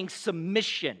showing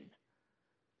submission.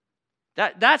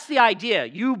 That's the idea.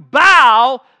 You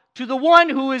bow to the one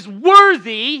who is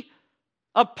worthy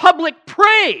of public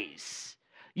praise.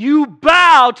 You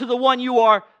bow to the one you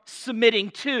are submitting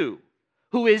to,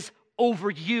 who is over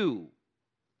you.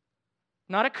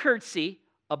 Not a curtsy,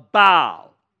 a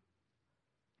bow.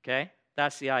 Okay?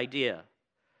 That's the idea.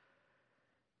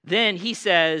 Then he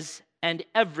says, and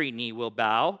every knee will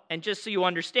bow. And just so you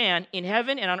understand, in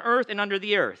heaven and on earth and under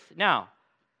the earth. Now,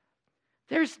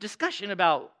 there's discussion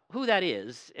about who that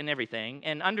is and everything.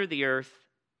 And under the earth,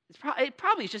 it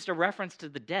probably is just a reference to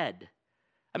the dead.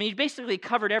 I mean, he's basically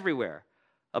covered everywhere.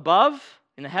 Above,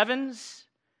 in the heavens,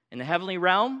 in the heavenly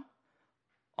realm,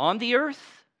 on the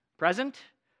earth, present,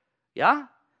 yeah,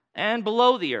 and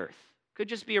below the earth. Could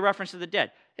just be a reference to the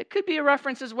dead. It could be a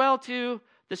reference as well to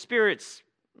the spirits,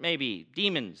 maybe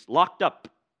demons, locked up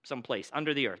someplace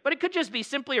under the earth. But it could just be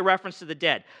simply a reference to the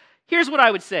dead. Here's what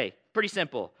I would say, pretty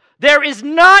simple. There is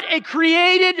not a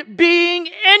created being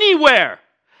anywhere,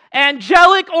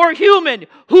 angelic or human,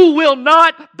 who will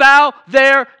not bow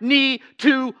their knee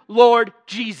to Lord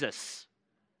Jesus.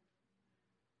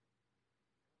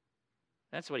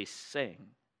 That's what he's saying.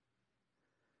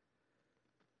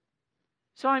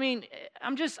 So, I mean,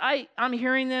 I'm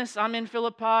hearing this. I'm in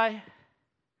Philippi.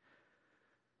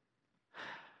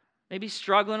 Maybe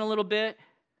struggling a little bit.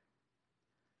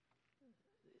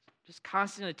 Just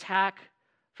constant attack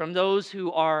from those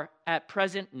who are at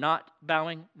present not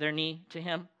bowing their knee to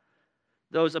him.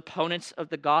 Those opponents of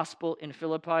the gospel in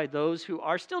Philippi. Those who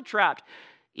are still trapped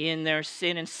in their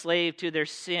sin, enslaved to their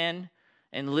sin,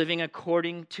 and living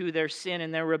according to their sin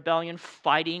and their rebellion,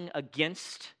 fighting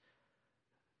against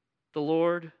the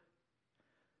Lord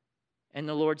and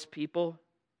the Lord's people,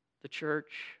 the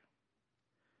church.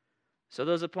 So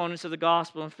those opponents of the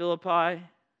gospel in Philippi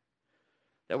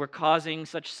that were causing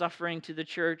such suffering to the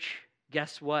church,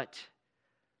 guess what?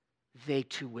 They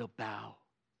too will bow.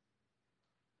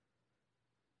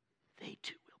 They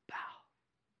too will bow.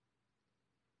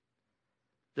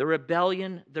 The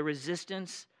rebellion, the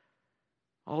resistance,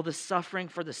 all the suffering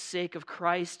for the sake of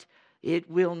Christ, it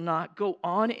will not go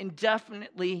on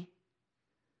indefinitely.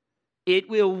 It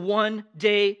will one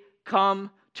day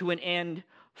come to an end,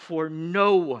 for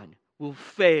no one will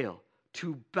fail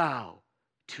to bow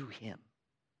to him.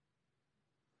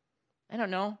 I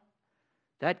don't know.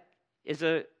 That is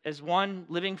as one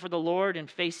living for the Lord and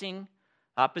facing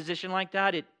opposition like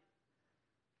that,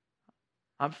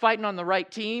 I'm fighting on the right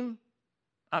team.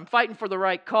 I'm fighting for the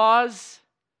right cause.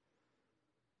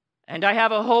 And I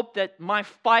have a hope that my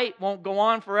fight won't go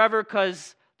on forever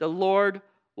because the Lord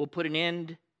will put an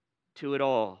end to it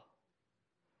all.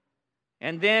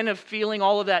 And then of feeling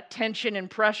all of that tension and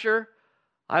pressure,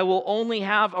 I will only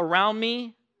have around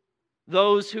me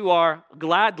those who are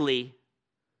gladly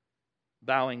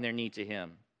bowing their knee to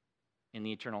him in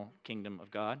the eternal kingdom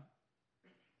of God.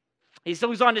 He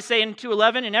goes on to say in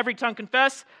 2:11, and every tongue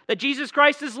confess that Jesus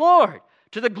Christ is Lord,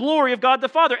 to the glory of God the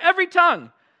Father. Every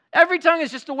tongue. Every tongue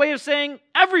is just a way of saying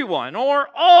everyone or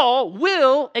all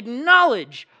will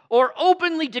acknowledge or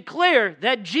openly declare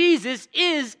that Jesus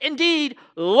is indeed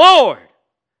Lord.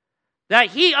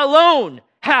 That he alone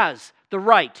has the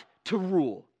right to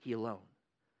rule. He alone.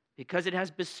 Because it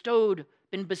has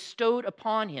been bestowed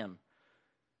upon him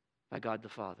by God the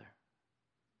Father.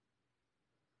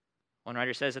 One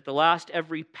writer says, at the last,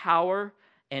 every power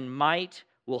and might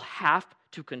will have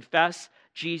to confess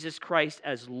Jesus Christ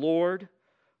as Lord,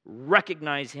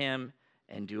 recognize him,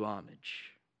 and do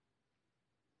homage.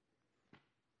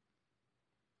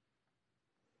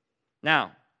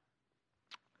 Now,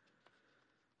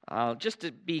 just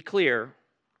to be clear,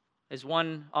 as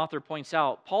one author points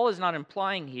out, Paul is not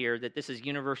implying here that this is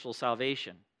universal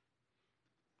salvation.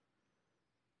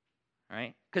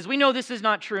 Right? Because we know this is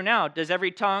not true now. Does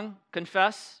every tongue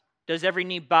confess? Does every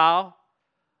knee bow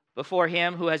before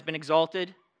him who has been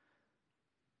exalted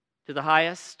to the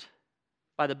highest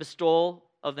by the bestowal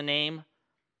of the name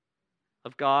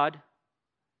of God?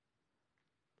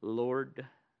 Lord.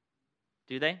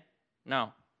 Do they?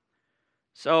 No.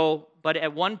 So, but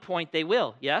at one point they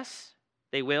will. Yes,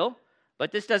 they will.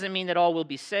 But this doesn't mean that all will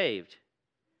be saved.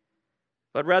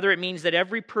 But rather it means that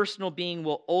every personal being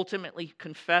will ultimately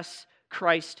confess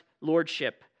Christ's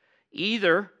lordship,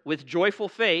 either with joyful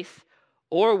faith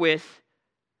or with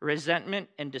resentment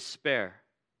and despair.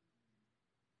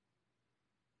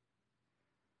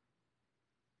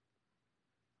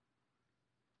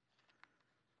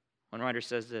 One writer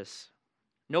says this: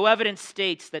 no evidence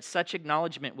states that such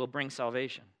acknowledgement will bring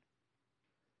salvation.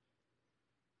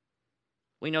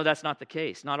 We know that's not the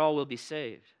case. Not all will be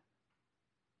saved.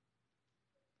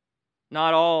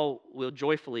 Not all will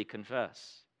joyfully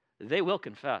confess. They will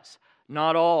confess.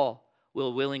 Not all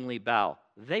will willingly bow.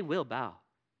 They will bow.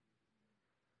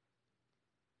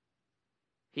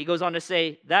 He goes on to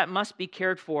say that must be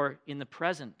cared for in the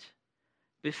present,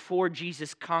 before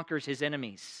Jesus conquers his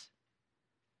enemies.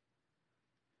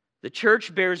 The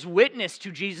church bears witness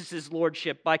to Jesus'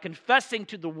 lordship by confessing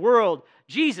to the world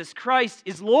Jesus Christ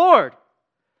is Lord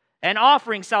and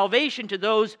offering salvation to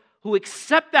those who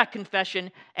accept that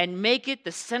confession and make it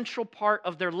the central part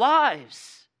of their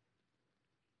lives.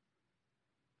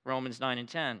 Romans 9 and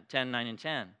 10, 9 and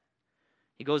 10.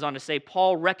 He goes on to say,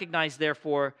 Paul recognized,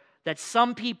 therefore, that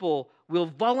some people will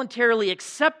voluntarily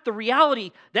accept the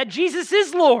reality that Jesus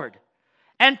is Lord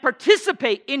and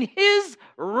participate in his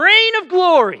reign of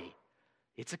glory.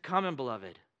 It's a coming,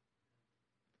 beloved.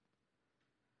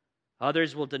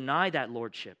 Others will deny that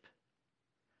lordship.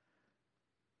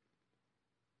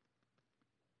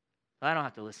 I don't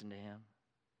have to listen to him.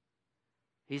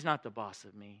 He's not the boss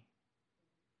of me.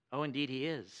 Oh, indeed he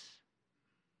is.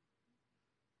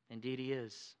 Indeed he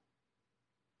is.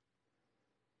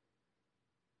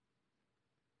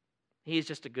 He's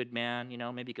just a good man,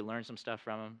 maybe you could learn some stuff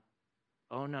from him.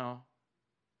 Oh no,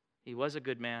 he was a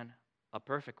good man, a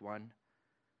perfect one.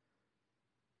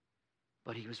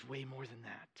 But he was way more than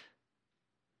that.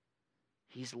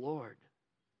 He's Lord.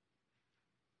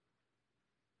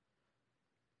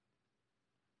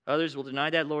 Others will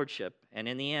deny that lordship, and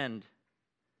in the end,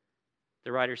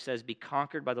 the writer says, be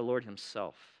conquered by the Lord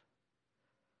himself.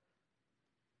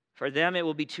 For them, it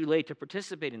will be too late to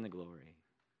participate in the glory.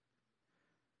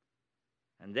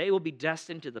 And they will be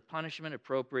destined to the punishment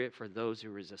appropriate for those who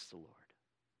resist the Lord.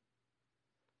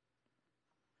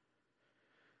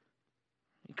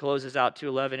 He closes out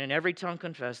 2:11, and every tongue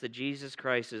confess that Jesus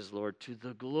Christ is Lord to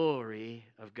the glory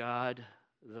of God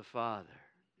the Father.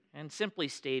 And simply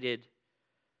stated,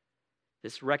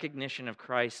 this recognition of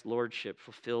Christ's lordship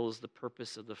fulfills the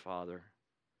purpose of the Father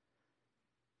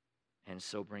and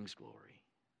so brings glory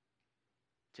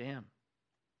to him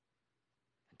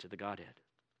and to the Godhead.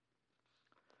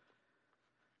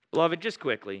 Beloved, just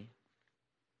quickly,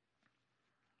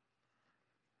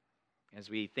 as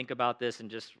we think about this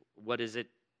and just what is it,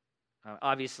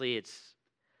 obviously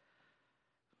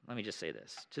let me just say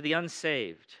this. To the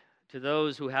unsaved, to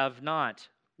those who have not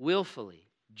willfully,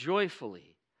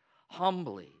 joyfully,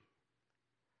 humbly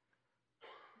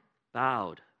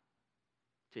bowed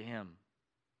to him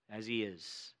as he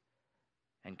is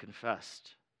and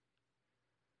confessed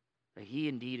that he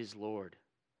indeed is Lord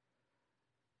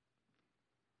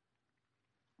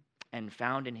and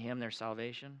found in him their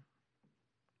salvation,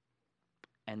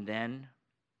 and then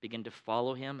begin to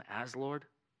follow him as Lord,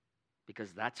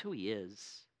 because that's who he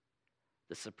is,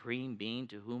 the supreme being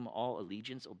to whom all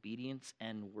allegiance, obedience,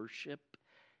 and worship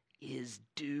is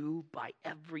due by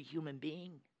every human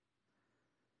being.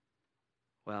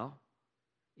 Well,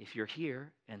 if you're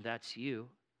here and that's you,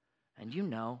 and you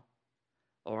know,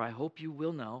 or I hope you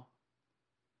will know,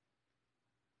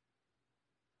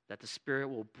 that the Spirit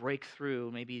will break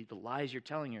through maybe the lies you're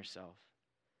telling yourself,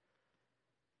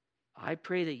 I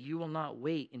pray that you will not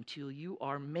wait until you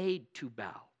are made to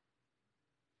bow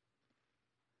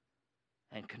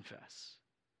and confess.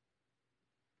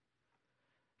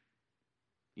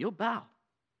 You'll bow.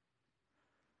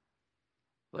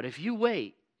 But if you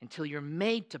wait until you're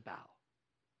made to bow,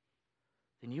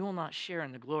 then you will not share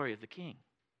in the glory of the King.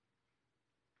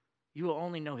 You will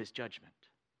only know his judgment.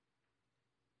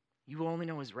 You will only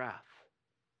know his wrath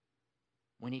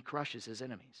when he crushes his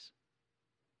enemies.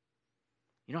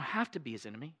 You don't have to be his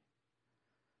enemy,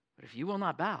 but if you will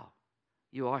not bow,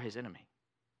 you are his enemy.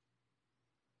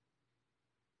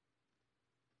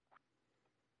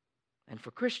 And for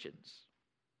Christians,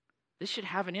 this should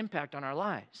have an impact on our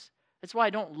lives. That's why I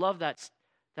don't love that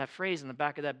phrase in the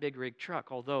back of that big rig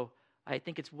truck, although I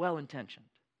think it's well-intentioned.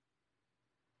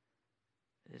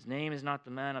 His name is not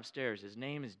the man upstairs. His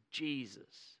name is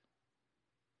Jesus.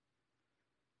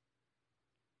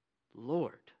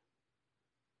 Lord.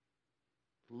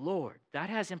 Lord. That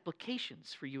has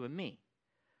implications for you and me.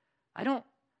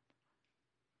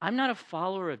 I'm not a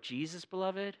follower of Jesus,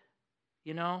 beloved.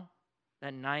 You know,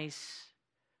 that nice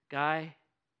guy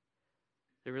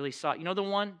that really saw, you know, the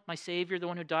one, my Savior, the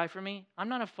one who died for me? I'm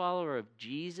not a follower of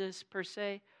Jesus per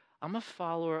se. I'm a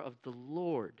follower of the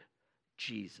Lord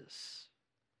Jesus,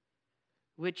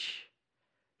 which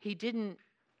he didn't.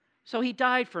 So he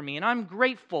died for me, and I'm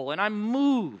grateful, and I'm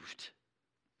moved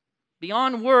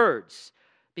beyond words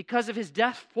because of his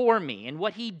death for me and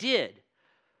what he did.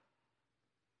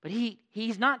 But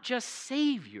he's not just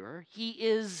Savior. He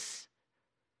is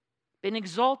been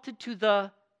exalted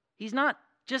to he's not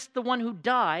just the one who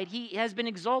died. He has been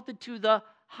exalted to the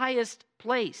highest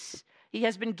place. He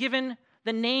has been given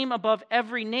the name above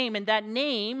every name, and that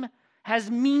name has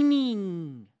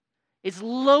meaning. It's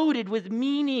loaded with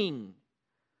meaning.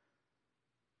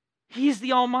 He is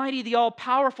the Almighty, the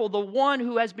All-Powerful, the one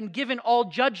who has been given all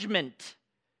judgment.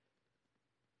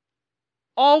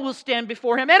 All will stand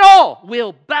before him, and all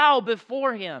will bow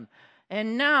before him.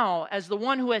 And now, as the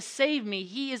one who has saved me,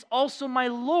 he is also my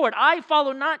Lord. I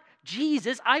follow not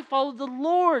Jesus, I follow the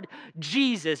Lord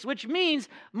Jesus, which means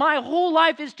my whole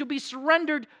life is to be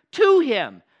surrendered to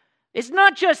him. It's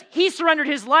not just he surrendered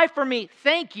his life for me,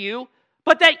 thank you,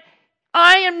 but that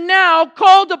I am now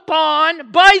called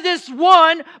upon by this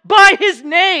one, by his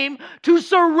name, to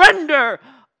surrender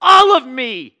all of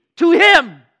me to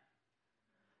him.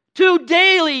 To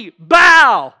daily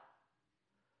bow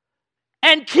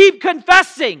and keep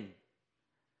confessing,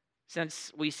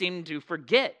 since we seem to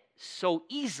forget so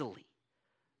easily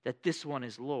that this one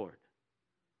is Lord.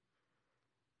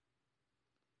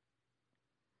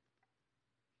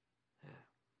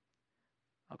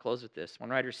 I'll close with this. One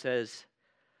writer says,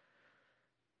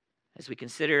 as we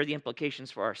consider the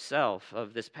implications for ourselves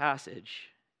of this passage,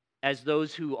 as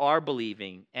those who are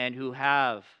believing and who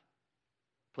have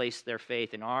placed their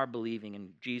faith and are believing in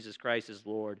Jesus Christ as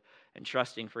Lord and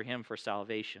trusting for him for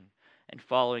salvation and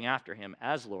following after him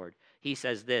as Lord, he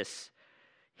says this: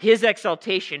 his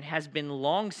exaltation has been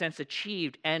long since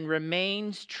achieved and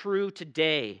remains true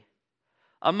today.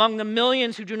 Among the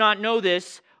millions who do not know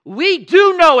this, we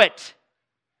do know it.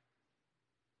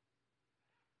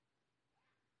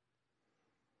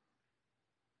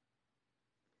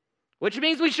 Which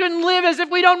means we shouldn't live as if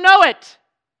we don't know it.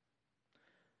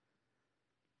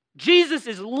 Jesus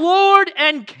is Lord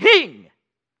and King.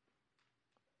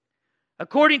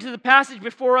 According to the passage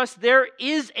before us, there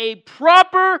is a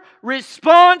proper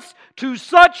response to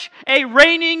such a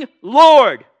reigning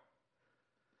Lord.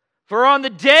 For on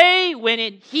the day when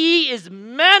he is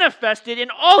manifested in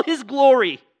all his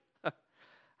glory, I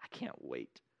can't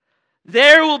wait,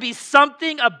 there will be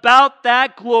something about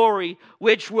that glory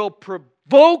which will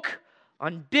provoke,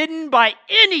 unbidden by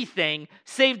anything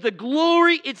save the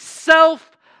glory itself,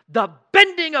 the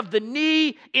bending of the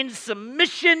knee in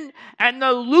submission, and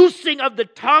the loosing of the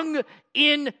tongue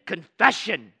in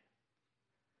confession.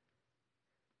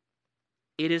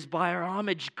 It is by our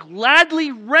homage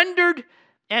gladly rendered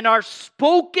and our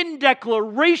spoken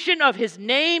declaration of his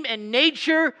name and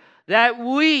nature that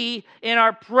we, in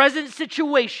our present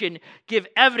situation, give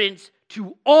evidence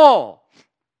to all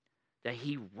that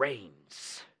he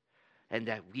reigns and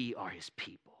that we are his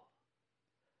people.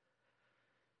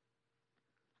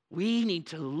 We need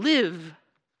to live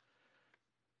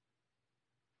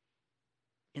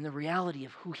in the reality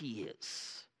of who he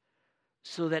is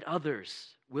so that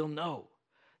others will know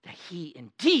that he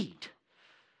indeed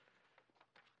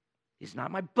is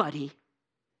not my buddy,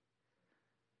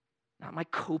 not my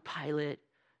co-pilot,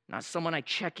 not someone I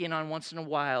check in on once in a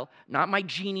while, not my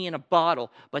genie in a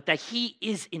bottle, but that he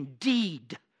is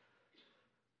indeed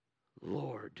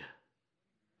Lord.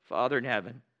 Father in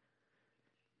heaven,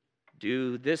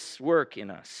 do this work in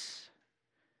us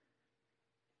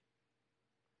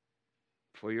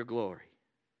for your glory,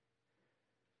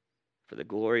 for the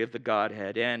glory of the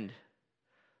Godhead, and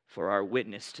for our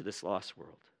witness to this lost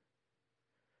world.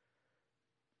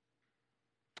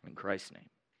 In Christ's name,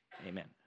 amen.